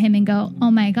look at him and go, oh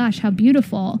my gosh, how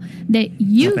beautiful that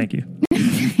you, well, thank you.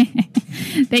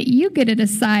 that you get to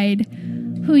decide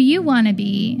who you want to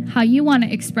be, how you want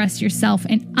to express yourself.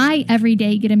 And I every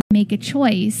day get to make a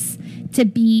choice to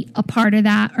be a part of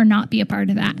that or not be a part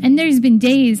of that. And there's been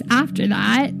days after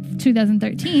that,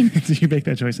 2013. So you make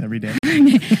that choice every day.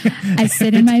 I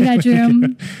sit in my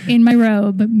bedroom in my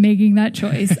robe making that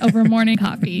choice over morning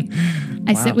coffee.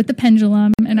 I sit with the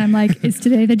pendulum and I'm like, is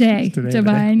today the day?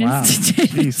 Divine. Wow. Is today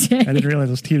the day? I didn't realize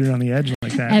I was teetering on the edge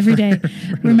like that. Every day.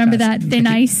 Remember that thin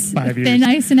ice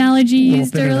analogy you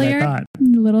used earlier? A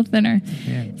little thinner.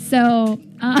 Yeah. So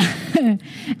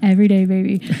every day,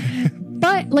 baby.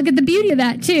 But look at the beauty of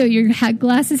that, too. Your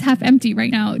glass is half empty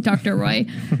right now, Dr. Roy.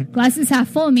 Glass is half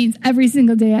full means every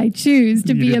single day I choose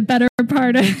to be a better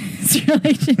part of this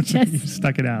relationship. You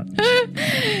stuck it out.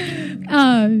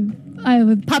 I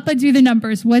would, Papa, do the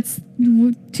numbers. What's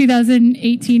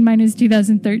 2018 minus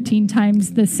 2013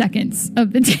 times the seconds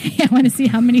of the day? I want to see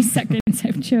how many seconds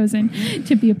I've chosen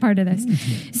to be a part of this.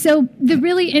 So the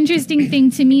really interesting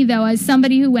thing to me, though, as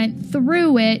somebody who went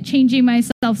through it, changing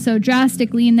myself so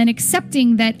drastically and then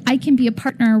accepting that I can be a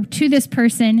partner to this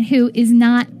person who is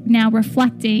not now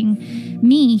reflecting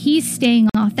me, he's staying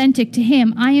authentic to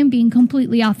him, I am being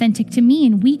completely authentic to me,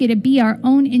 and we get to be our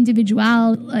own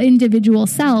individual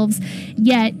selves.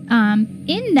 Yet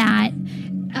in that,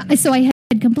 so I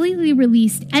had completely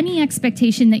released any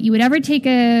expectation that you would ever take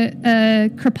a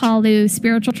Kripalu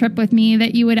spiritual trip with me,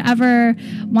 that you would ever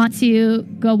want to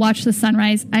go watch the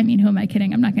sunrise. I mean, who am I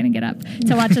kidding? I'm not going to get up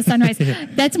to watch the sunrise.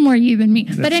 That's more you than me.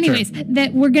 But anyways,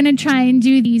 that we're going to try and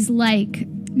do these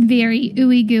very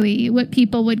ooey gooey, what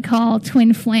people would call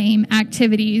twin flame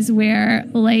activities, where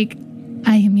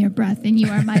I am your breath and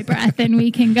you are my breath, and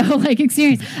we can go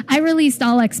experience. I released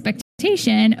all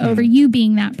expectation over you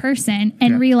being that person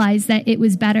and realized that it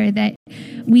was better that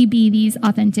we be these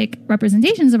authentic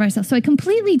representations of ourselves. So I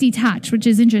completely detached, which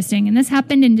is interesting. And this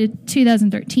happened in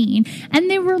 2013. And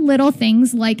there were little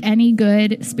things, like any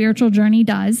good spiritual journey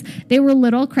does. There were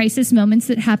little crisis moments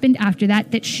that happened after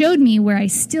that showed me where I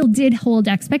still did hold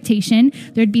expectation.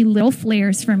 There'd be little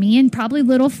flares for me and probably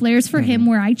little flares for him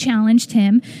where I challenged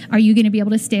him. Are you going to be able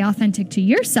to stay authentic to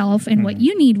yourself and what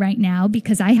you need right now?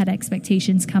 Because I had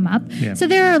expectations come up. Yeah. So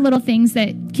there are little things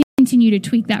that continue to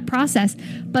tweak that process.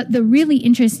 But the really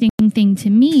interesting thing to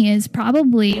me is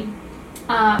probably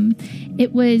I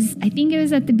think it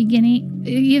was at the beginning,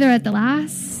 either at the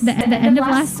end of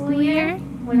last school year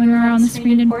when we were on the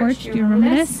screened-in porch. Do you remember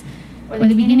this? Or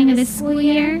the beginning of this school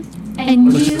year?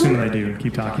 And let's assume that I do.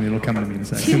 Keep talking. It'll come to me in a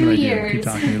second. 2 years. Keep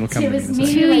talking. It'll come to me in a second.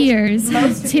 2 years.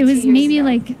 It was maybe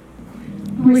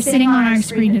we're sitting on our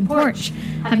screened-in porch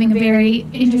having a very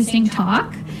interesting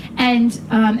talk.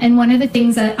 And one of the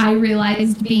things that I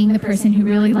realized, being the person who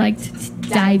really liked to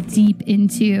dive deep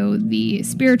into the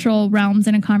spiritual realms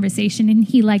in a conversation, and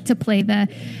he liked to play the,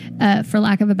 for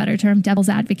lack of a better term, devil's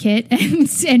advocate,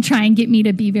 and try and get me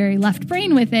to be very left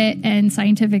brain with it and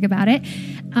scientific about it.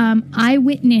 I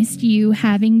witnessed you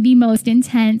having the most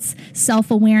intense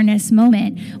self-awareness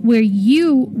moment where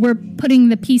you were putting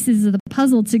the pieces of the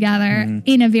puzzle together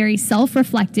in a very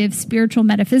self-reflective, spiritual,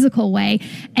 metaphysical way,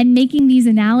 and making these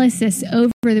analysis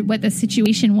over what the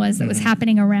situation was that was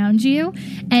happening around you.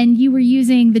 And you were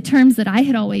using the terms that I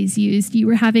had always used. You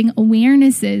were having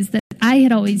awarenesses that I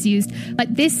had always used.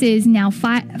 But this is now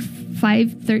 3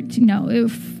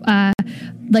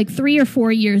 or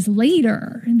 4 years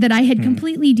later that I had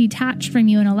completely detached from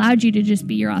you and allowed you to just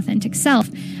be your authentic self.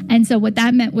 And so what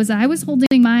that meant was I was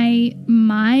holding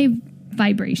my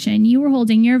vibration, you were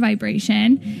holding your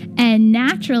vibration, and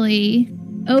naturally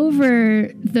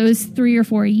over those 3 or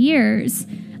 4 years,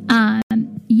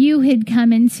 you had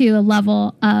come into a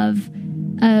level of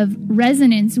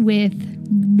resonance with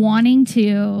wanting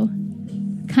to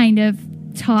kind of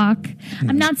talk.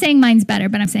 I'm not saying mine's better,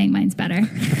 but I'm saying mine's better.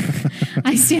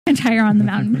 I stand higher on the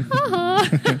mountain.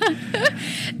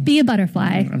 Be a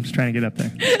butterfly. I'm just trying to get up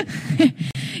there.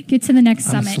 Get to the next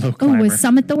summit. Oh, was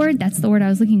summit the word? That's the word I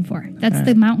was looking for. That's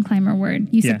the mountain climber word.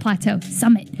 You said plateau.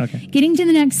 Summit. Okay. Getting to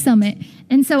the next summit.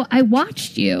 And so I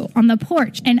watched you on the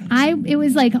porch, and it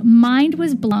was like mind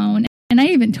was blown. And I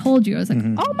even told you, I was like,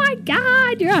 oh my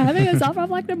God, you're having a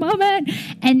self-reflective moment.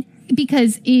 And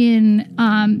because now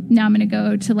I'm going to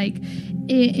go to like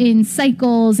in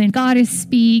cycles and goddess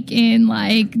speak in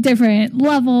like different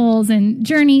levels and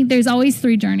journey. There's always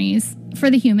 3 journeys for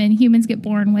the human. Humans get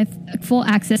born with full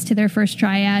access to their first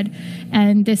triad.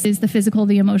 And this is the physical,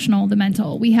 the emotional, the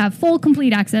mental. We have full,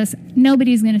 complete access.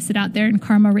 Nobody's going to sit out there in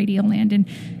Karma Radio Land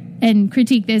and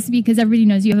critique this, because everybody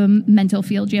knows you have a mental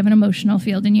field, you have an emotional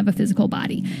field, and you have a physical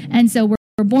body. And so we're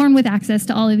born with access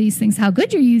to all of these things. How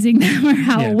good you're using them or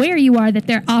how aware you are that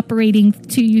they're operating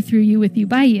to you, through you, with you,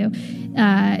 by you,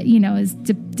 is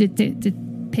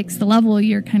depicts the level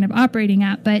you're kind of operating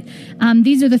at. But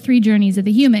these are the 3 journeys of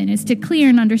the human, is to clear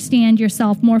and understand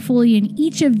yourself more fully in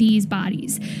each of these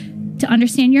bodies, to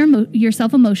understand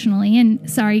yourself emotionally. And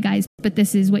sorry, guys, but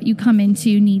this is what you come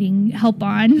into needing help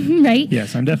on, right?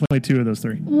 Yes, I'm definitely 2 of those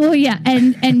 3. Well, yeah.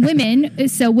 And women,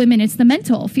 so women, it's the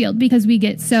mental field, because we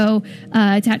get so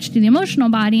attached to the emotional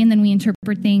body, and then we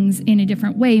interpret things in a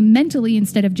different way mentally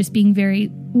instead of just being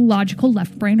very logical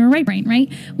left brain or right brain, right?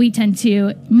 We tend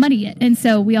to muddy it. And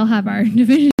so we all have our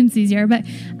deficiencies here. But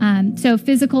so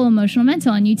physical, emotional,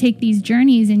 mental, and you take these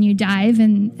journeys and you dive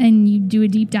and you do a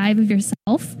deep dive of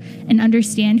yourself and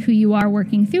understand who you are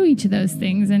working through each of those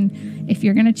things. And if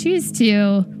you're going to choose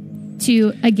to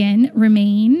again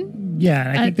remain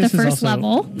at the first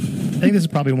level. I think this is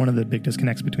probably one of the big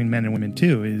disconnects between men and women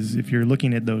too, is if you're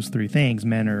looking at those 3 things,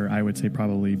 men are, I would say,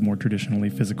 probably more traditionally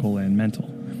physical and mental,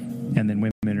 and then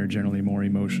women are generally more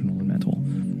emotional and mental,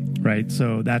 right?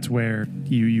 So that's where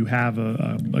you have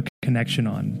a connection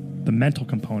on the mental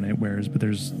component, but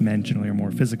there's men generally are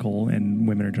more physical and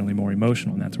women are generally more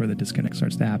emotional, and that's where the disconnect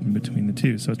starts to happen between the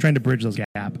 2. So it's trying to bridge that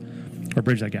gap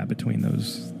between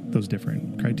those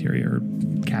different criteria or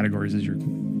categories as you're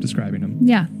describing them.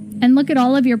 Yeah. And look at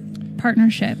all of your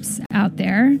partnerships out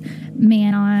there,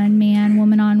 man on man,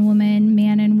 woman on woman,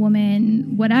 man and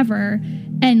woman, whatever.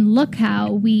 And look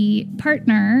how we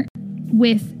partner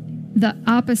with the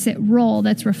opposite role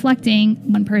that's reflecting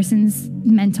one person's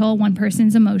mental, one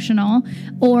person's emotional,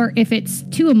 or if it's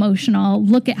too emotional,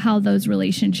 look at how those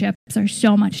relationships are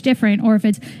so much different. Or if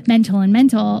it's mental and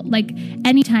mental, like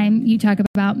anytime you talk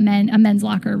about a men's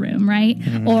locker room, right?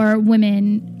 Or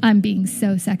women, I'm being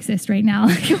so sexist right now.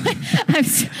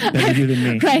 Better you than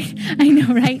me. Right. I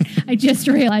know, right? I just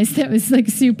realized that was like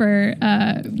super,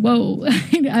 whoa.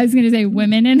 I was going to say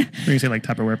women and... You're going to say like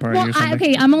Tupperware party or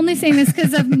something? I'm only saying this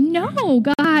because of... No,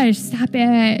 gosh, stop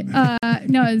it.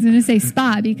 No, I was going to say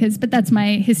spa but that's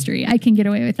my history. I can get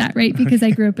away with that, right? Because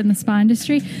I grew up in the spa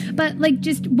industry. But like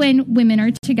just when women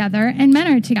are together and men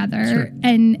are together, sure.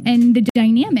 and the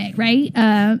dynamic, right?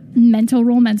 Mental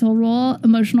role,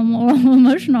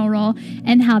 emotional role,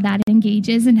 and how that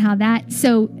engages and how that...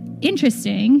 So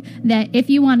interesting that if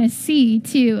you want to see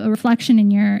too a reflection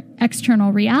in your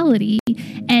external reality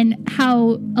and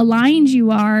how aligned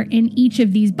you are in each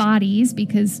of these bodies,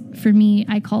 because for me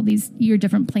I call these your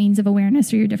different planes of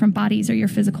awareness, or your different bodies, or your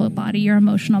physical body, your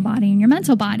emotional body, and your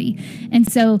mental body.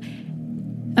 And so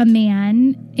a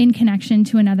man in connection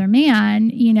to another man,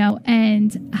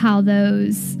 and how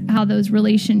those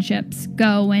relationships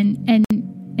go and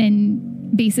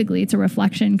basically it's a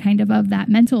reflection kind of that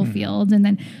mental field. And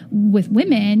then with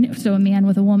women, so a man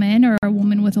with a woman or a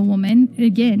woman with a woman,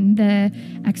 again, the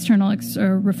external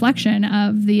reflection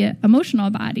of the emotional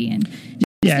body. And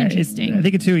interesting. I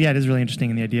think it too. Yeah, it is really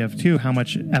interesting in the idea of too how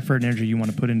much effort and energy you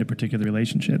want to put into particular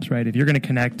relationships, right? If you're going to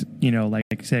connect,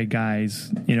 like say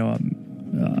guys,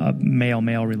 a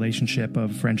male-male relationship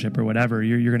of friendship or whatever,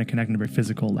 you're going to connect on a very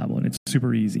physical level, and it's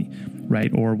super easy,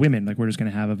 right? Or women, like we're just going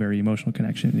to have a very emotional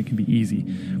connection, and it can be easy.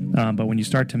 But when you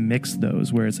start to mix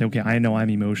those, where it's like, okay, I know I'm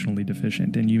emotionally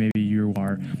deficient, and you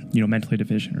are, mentally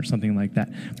deficient or something like that,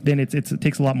 then it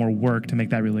takes a lot more work to make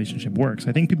that relationship work. So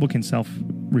I think people can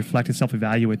self-reflect and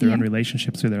self-evaluate their own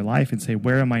relationships through their life and say,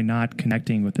 where am I not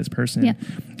connecting with this person? Yeah.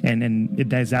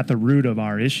 And is that the root of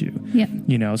our issue? Yeah.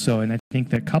 And I think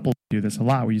that couples do this a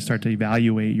lot, where you start to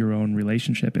evaluate your own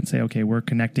relationship and say, okay, we're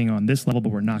connecting on this level,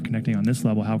 but we're not connecting on this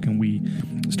level. How can we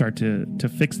start to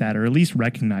fix that, or at least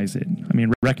recognize it? I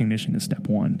mean, recognition is step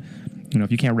one. If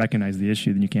you can't recognize the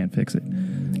issue, then you can't fix it.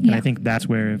 And I think that's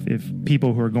where if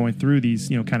people who are going through these,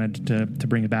 kind of to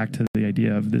bring it back to the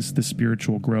idea of this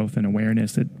spiritual growth and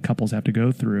awareness that couples have to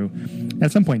go through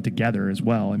at some point together as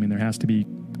well. I mean, there has to be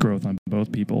growth on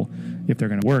both people. If they're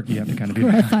going to work, you have to kind of do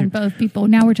growth on both people.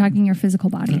 Now we're talking your physical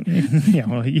body. Yeah,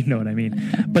 well, you know what I mean.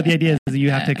 But the idea is that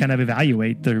you have to kind of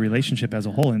evaluate the relationship as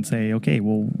a whole and say, okay,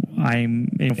 well,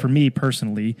 for me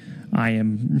personally, I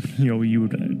am, you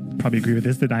would probably agree with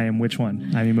this, that I am which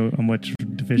one? I'm which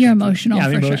deficient? You're emotional. Yeah,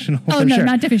 I'm for emotional. Sure. Oh, no,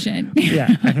 not deficient.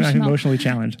 Yeah, I'm emotionally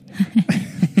challenged.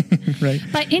 Right.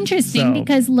 But interesting,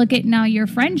 because look at now your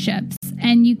friendships,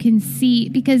 and you can see,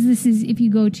 because this is, if you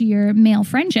go to your male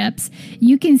friendships,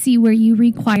 you can see where you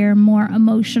require more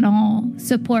emotional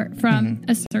support from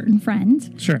a certain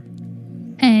friend. Sure.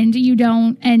 And you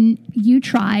don't, and you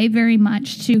try very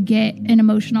much to get an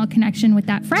emotional connection with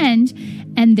that friend,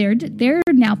 and they're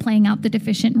now playing out the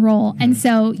deficient role. And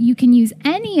so you can use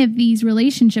any of these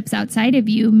relationships outside of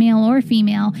you, male or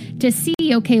female, to see,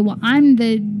 okay, well, I'm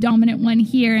the dominant one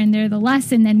here and they're the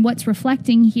less, and then what's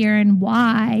reflecting here and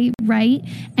why, right?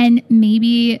 And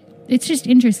maybe it's just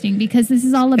interesting, because this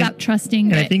is all about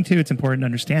trusting. And I think too, it's important to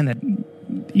understand that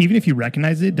even if you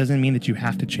recognize it, doesn't mean that you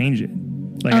have to change it.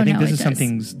 Like, I think this is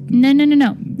something's... No.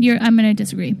 I'm going to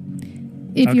disagree.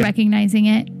 If you're recognizing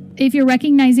it, if you're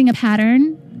recognizing a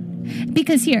pattern,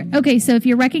 because so if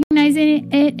you're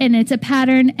recognizing it and it's a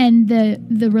pattern and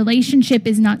the relationship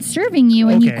is not serving you,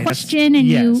 and you question and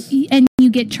you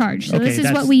get charged. So this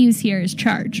is what we use here is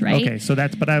charge, right? Okay, so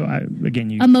that's, but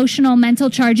again, emotional, mental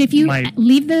charge. If you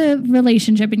leave the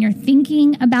relationship and you're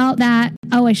thinking about that,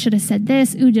 oh, I should have said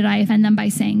this. Ooh, did I offend them by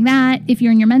saying that? If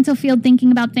you're in your mental field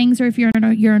thinking about things, or if you're in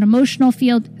an emotional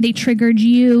field, they triggered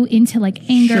you into like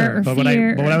anger or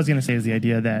fear. But what I was going to say is the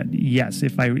idea that, yes,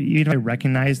 even if I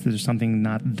recognize there's something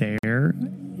not there,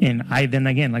 and then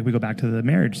again, like we go back to the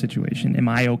marriage situation, am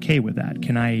I okay with that?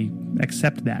 Can I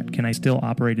accept that? Can I still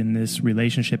operate in this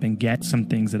relationship and get some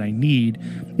things that I need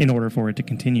in order for it to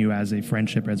continue as a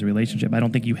friendship, as a relationship? I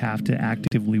don't think you have to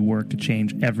actively work to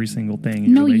change every single thing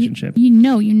in your relationship. You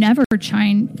never try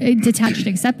and detached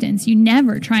acceptance. You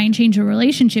never try and change a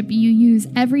relationship. You use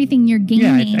everything you're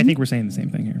gaining. Yeah, I think we're saying the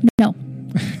same thing here. No.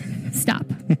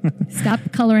 Stop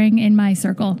coloring in my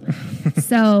circle.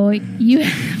 So you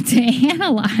have to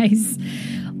analyze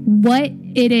what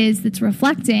it is that's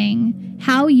reflecting,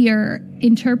 how you're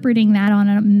interpreting that on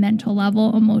a mental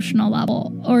level, emotional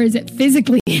level, or is it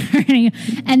physically hurting?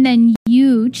 And then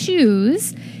you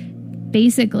choose,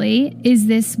 basically, is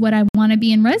this what I want to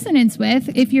be in resonance with?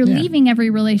 If you're leaving every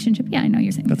relationship, I know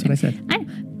you're saying that's what I said.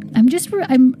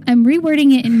 I'm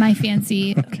rewording it in my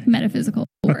fancy metaphysical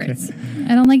words.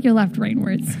 I don't like your left-brain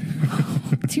words.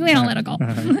 Too analytical.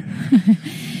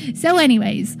 So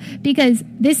anyways, because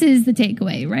this is the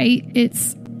takeaway, right?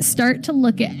 It's start to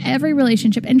look at every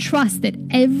relationship and trust that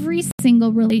every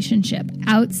single relationship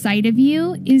outside of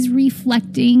you is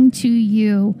reflecting to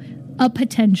you a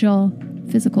potential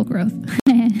physical growth.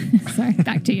 Sorry,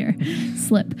 back to your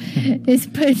slip. Is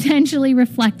potentially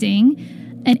reflecting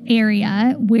an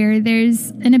area where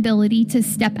there's an ability to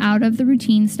step out of the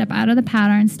routine, step out of the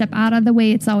pattern, step out of the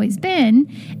way it's always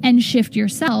been, and shift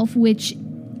yourself, which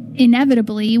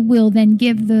inevitably will then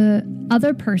give the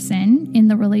other person in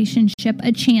the relationship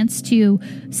a chance to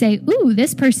say, ooh,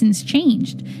 this person's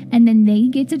changed. And then they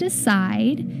get to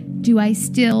decide, do I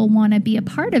still want to be a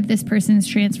part of this person's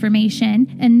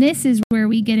transformation? And this is where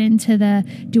we get into the,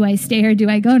 do I stay or do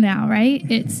I go now, right?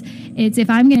 It's if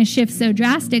I'm going to shift so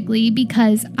drastically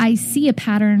because I see a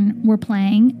pattern we're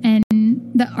playing, and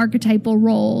the archetypal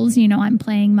roles. You know, I'm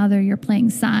playing mother, you're playing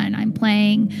son. I'm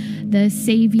playing the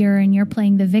savior and you're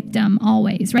playing the victim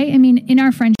always, right? I mean, in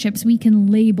our friendships, we can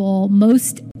label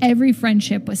most every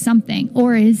friendship with something.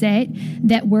 Or is it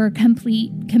that we're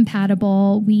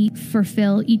compatible, we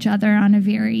fulfill each other on a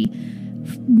very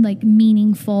like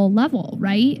meaningful level,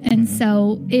 right? And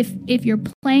so if you're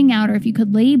playing out, or if you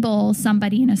could label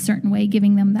somebody in a certain way,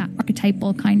 giving them that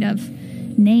archetypal kind of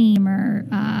name or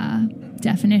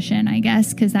definition, I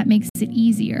guess, because that makes it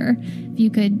easier. If you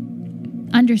could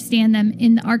understand them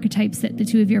in the archetypes that the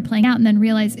two of you are playing out, and then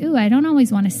realize, ooh, I don't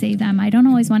always want to save them. I don't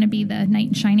always want to be the knight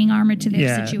in shining armor to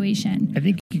their situation. I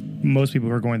think most people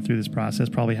who are going through this process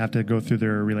probably have to go through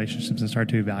their relationships and start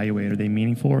to evaluate, are they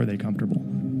meaningful or are they comfortable?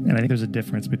 And I think there's a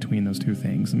difference between those two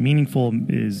things. Meaningful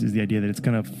is the idea that it's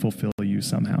going to fulfill you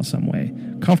somehow, some way.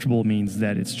 Comfortable means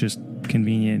that it's just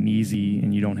convenient and easy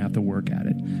and you don't have to work at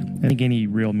it. I think any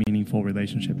real meaningful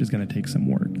relationship is going to take some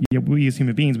work. Yeah, we as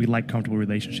human beings, we like comfortable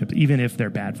relationships, even if they're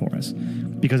bad for us,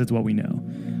 because it's what we know.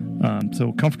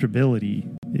 So comfortability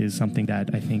is something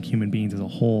that I think human beings as a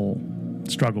whole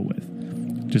struggle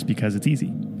with, just because it's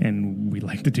easy. And we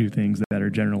like to do things that are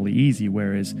generally easy,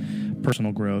 whereas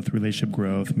personal growth, relationship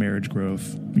growth, marriage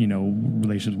growth,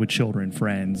 relations with children,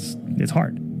 friends, it's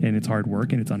hard. And it's hard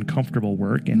work and it's uncomfortable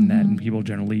work, and that people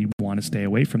generally want to stay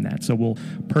away from that. So we'll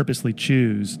purposely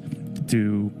choose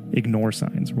to ignore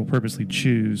signs. We'll purposely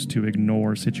choose to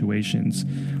ignore situations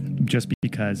just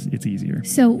because it's easier.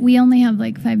 So we only have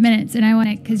like 5 minutes, and I want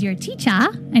to, because you're a teacher,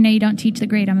 I know you don't teach the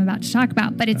grade I'm about to talk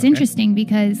about, but it's interesting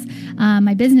because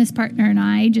my business partner and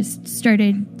I just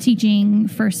started teaching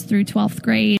 1st through 12th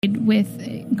grade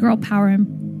with girl power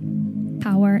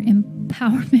empowerment.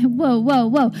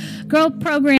 Whoa. Girl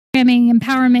programming,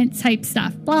 empowerment type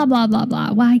stuff. Blah, blah, blah,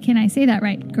 blah. Why can't I say that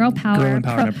right? Girl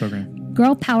empowerment program.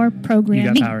 Girl power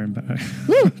programming. You got power.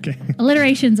 Okay.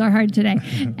 Alliterations are hard today.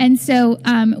 And so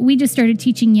we just started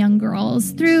teaching young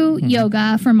girls through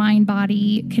yoga for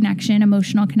mind-body connection,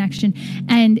 emotional connection.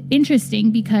 And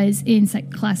interesting because in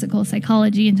classical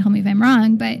psychology, and tell me if I'm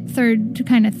wrong, but third to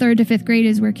 5th grade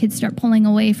is where kids start pulling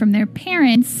away from their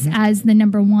parents as the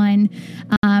number one,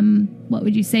 what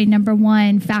would you say, number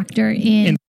one factor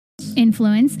in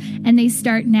influence, and they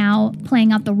start now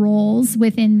playing out the roles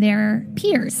within their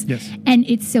peers. Yes. And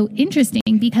it's so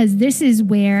interesting because this is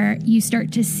where you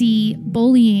start to see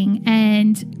bullying,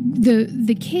 and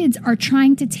the kids are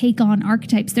trying to take on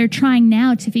archetypes. They're trying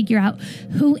now to figure out,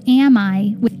 who am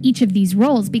I with each of these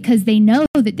roles, because they know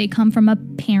that they come from a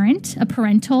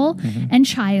parental and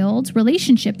child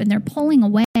relationship, and they're pulling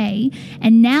away,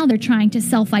 and now they're trying to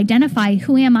self-identify,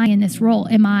 who am I in this role?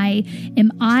 Am I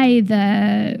Am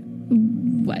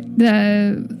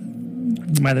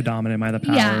I the dominant? Am I the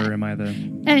power? Yeah. Am I the...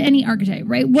 Any archetype,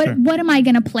 right? What am I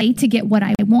going to play to get what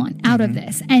I want out of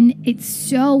this? And it's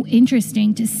so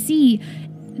interesting to see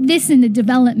this in the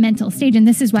developmental stage. And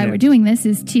this is why we're doing this,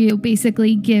 is to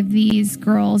basically give these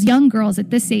girls, young girls at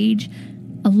this age,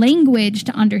 a language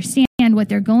to understand what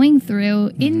they're going through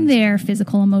in their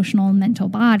physical, emotional, and mental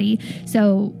body.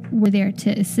 So we're there to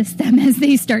assist them as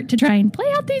they start to try and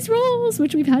play out these roles,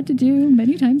 which we've had to do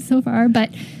many times so far.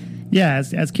 But yeah,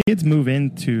 as kids move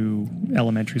into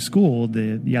elementary school,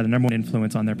 the number one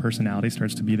influence on their personality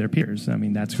starts to be their peers. I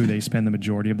mean, that's who they spend the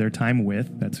majority of their time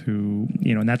with. That's who,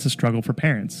 and that's a struggle for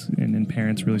parents. And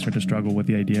parents really start to struggle with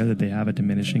the idea that they have a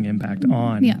diminishing impact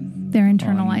on... Yeah, they're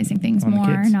internalizing things more,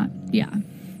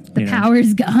 the The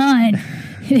power's gone.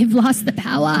 They've lost the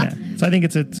power. Yeah. So I think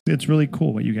it's really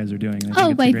cool what you guys are doing.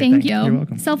 Thank you. You're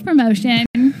welcome. Self-promotion.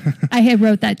 I had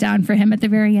wrote that down for him at the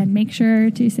very end. Make sure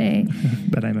to say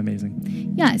that I'm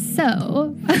amazing. Yeah.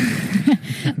 So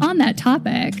on that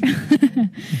topic.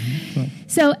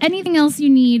 So anything else you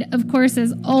need, of course,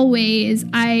 as always,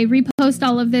 I repost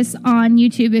all of this on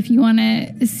YouTube if you want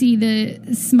to see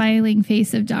the smiling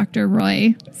face of Dr.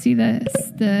 Roy. See the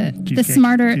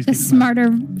smarter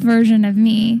version of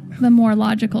me, the more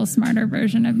logical, smarter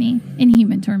version of me, in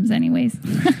human terms anyways.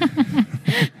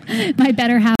 My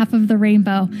better half of the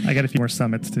rainbow. I got a few more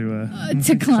summits to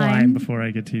climb before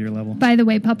I get to your level. By the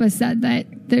way, Papa said that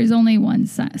there's only one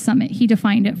summit. He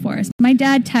defined it for us. My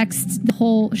dad texts the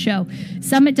whole show.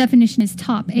 Summit definition is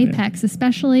top, apex,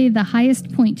 especially the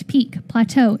highest point, peak,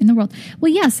 plateau in the world.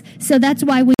 Well, yes. So that's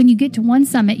why when you get to one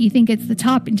summit, you think it's the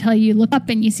top until you look up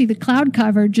and you see the cloud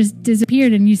cover just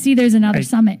disappeared and you see there's another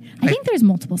summit. I think there's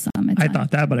multiple summits. I thought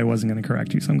that, but I wasn't going to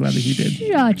correct you, so I'm glad that you did.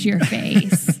 Shut your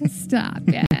face. Stop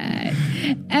it.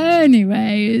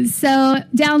 Anyways, so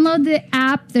download the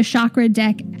app, the Chakra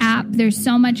Deck app. There's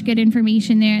so much good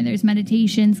information there. There's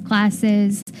meditations,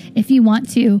 classes. If you want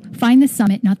to, find the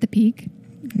summit, not the peak.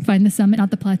 find the summit,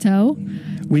 not the plateau?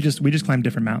 We just climb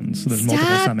different mountains, so there's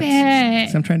multiple summits.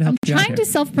 It. So I'm trying to help you out trying here. to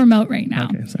self-promote right now.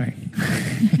 Okay, sorry.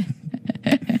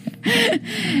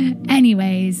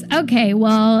 Anyways, okay,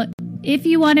 well, if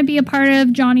you want to be a part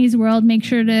of Johnny's world, make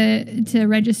sure to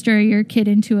register your kid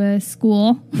into a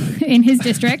school in his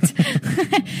district,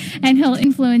 and he'll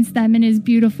influence them in his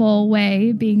beautiful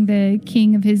way, being the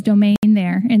king of his domain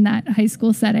there in that high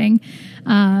school setting.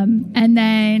 And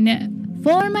then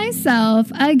for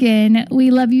myself, again, we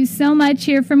love you so much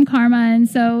here from Karma, and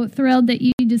so thrilled that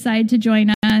you decide to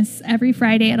join us every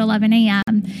Friday at 11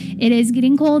 a.m. It is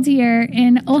getting cold here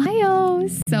in Ohio,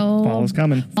 so Fall is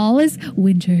coming.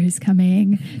 Winter is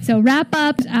coming. So wrap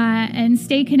up and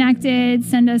stay connected.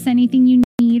 Send us anything you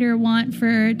need or want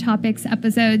for topics,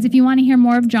 episodes. If you want to hear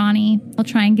more of Johnny, I'll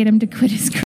try and get him to quit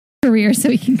his career so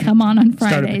he can come on Fridays.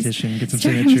 Start a petition, get some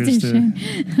signatures.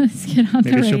 Let's get on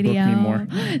the radio. She'll book me more.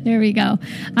 There we go.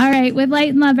 All right. With light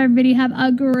and love, everybody, have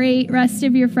a great rest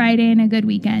of your Friday and a good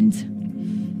weekend.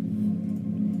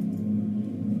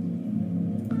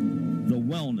 The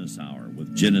Wellness Hour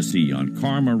with Genesee on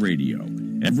Karma Radio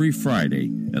every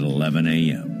Friday at 11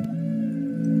 a.m.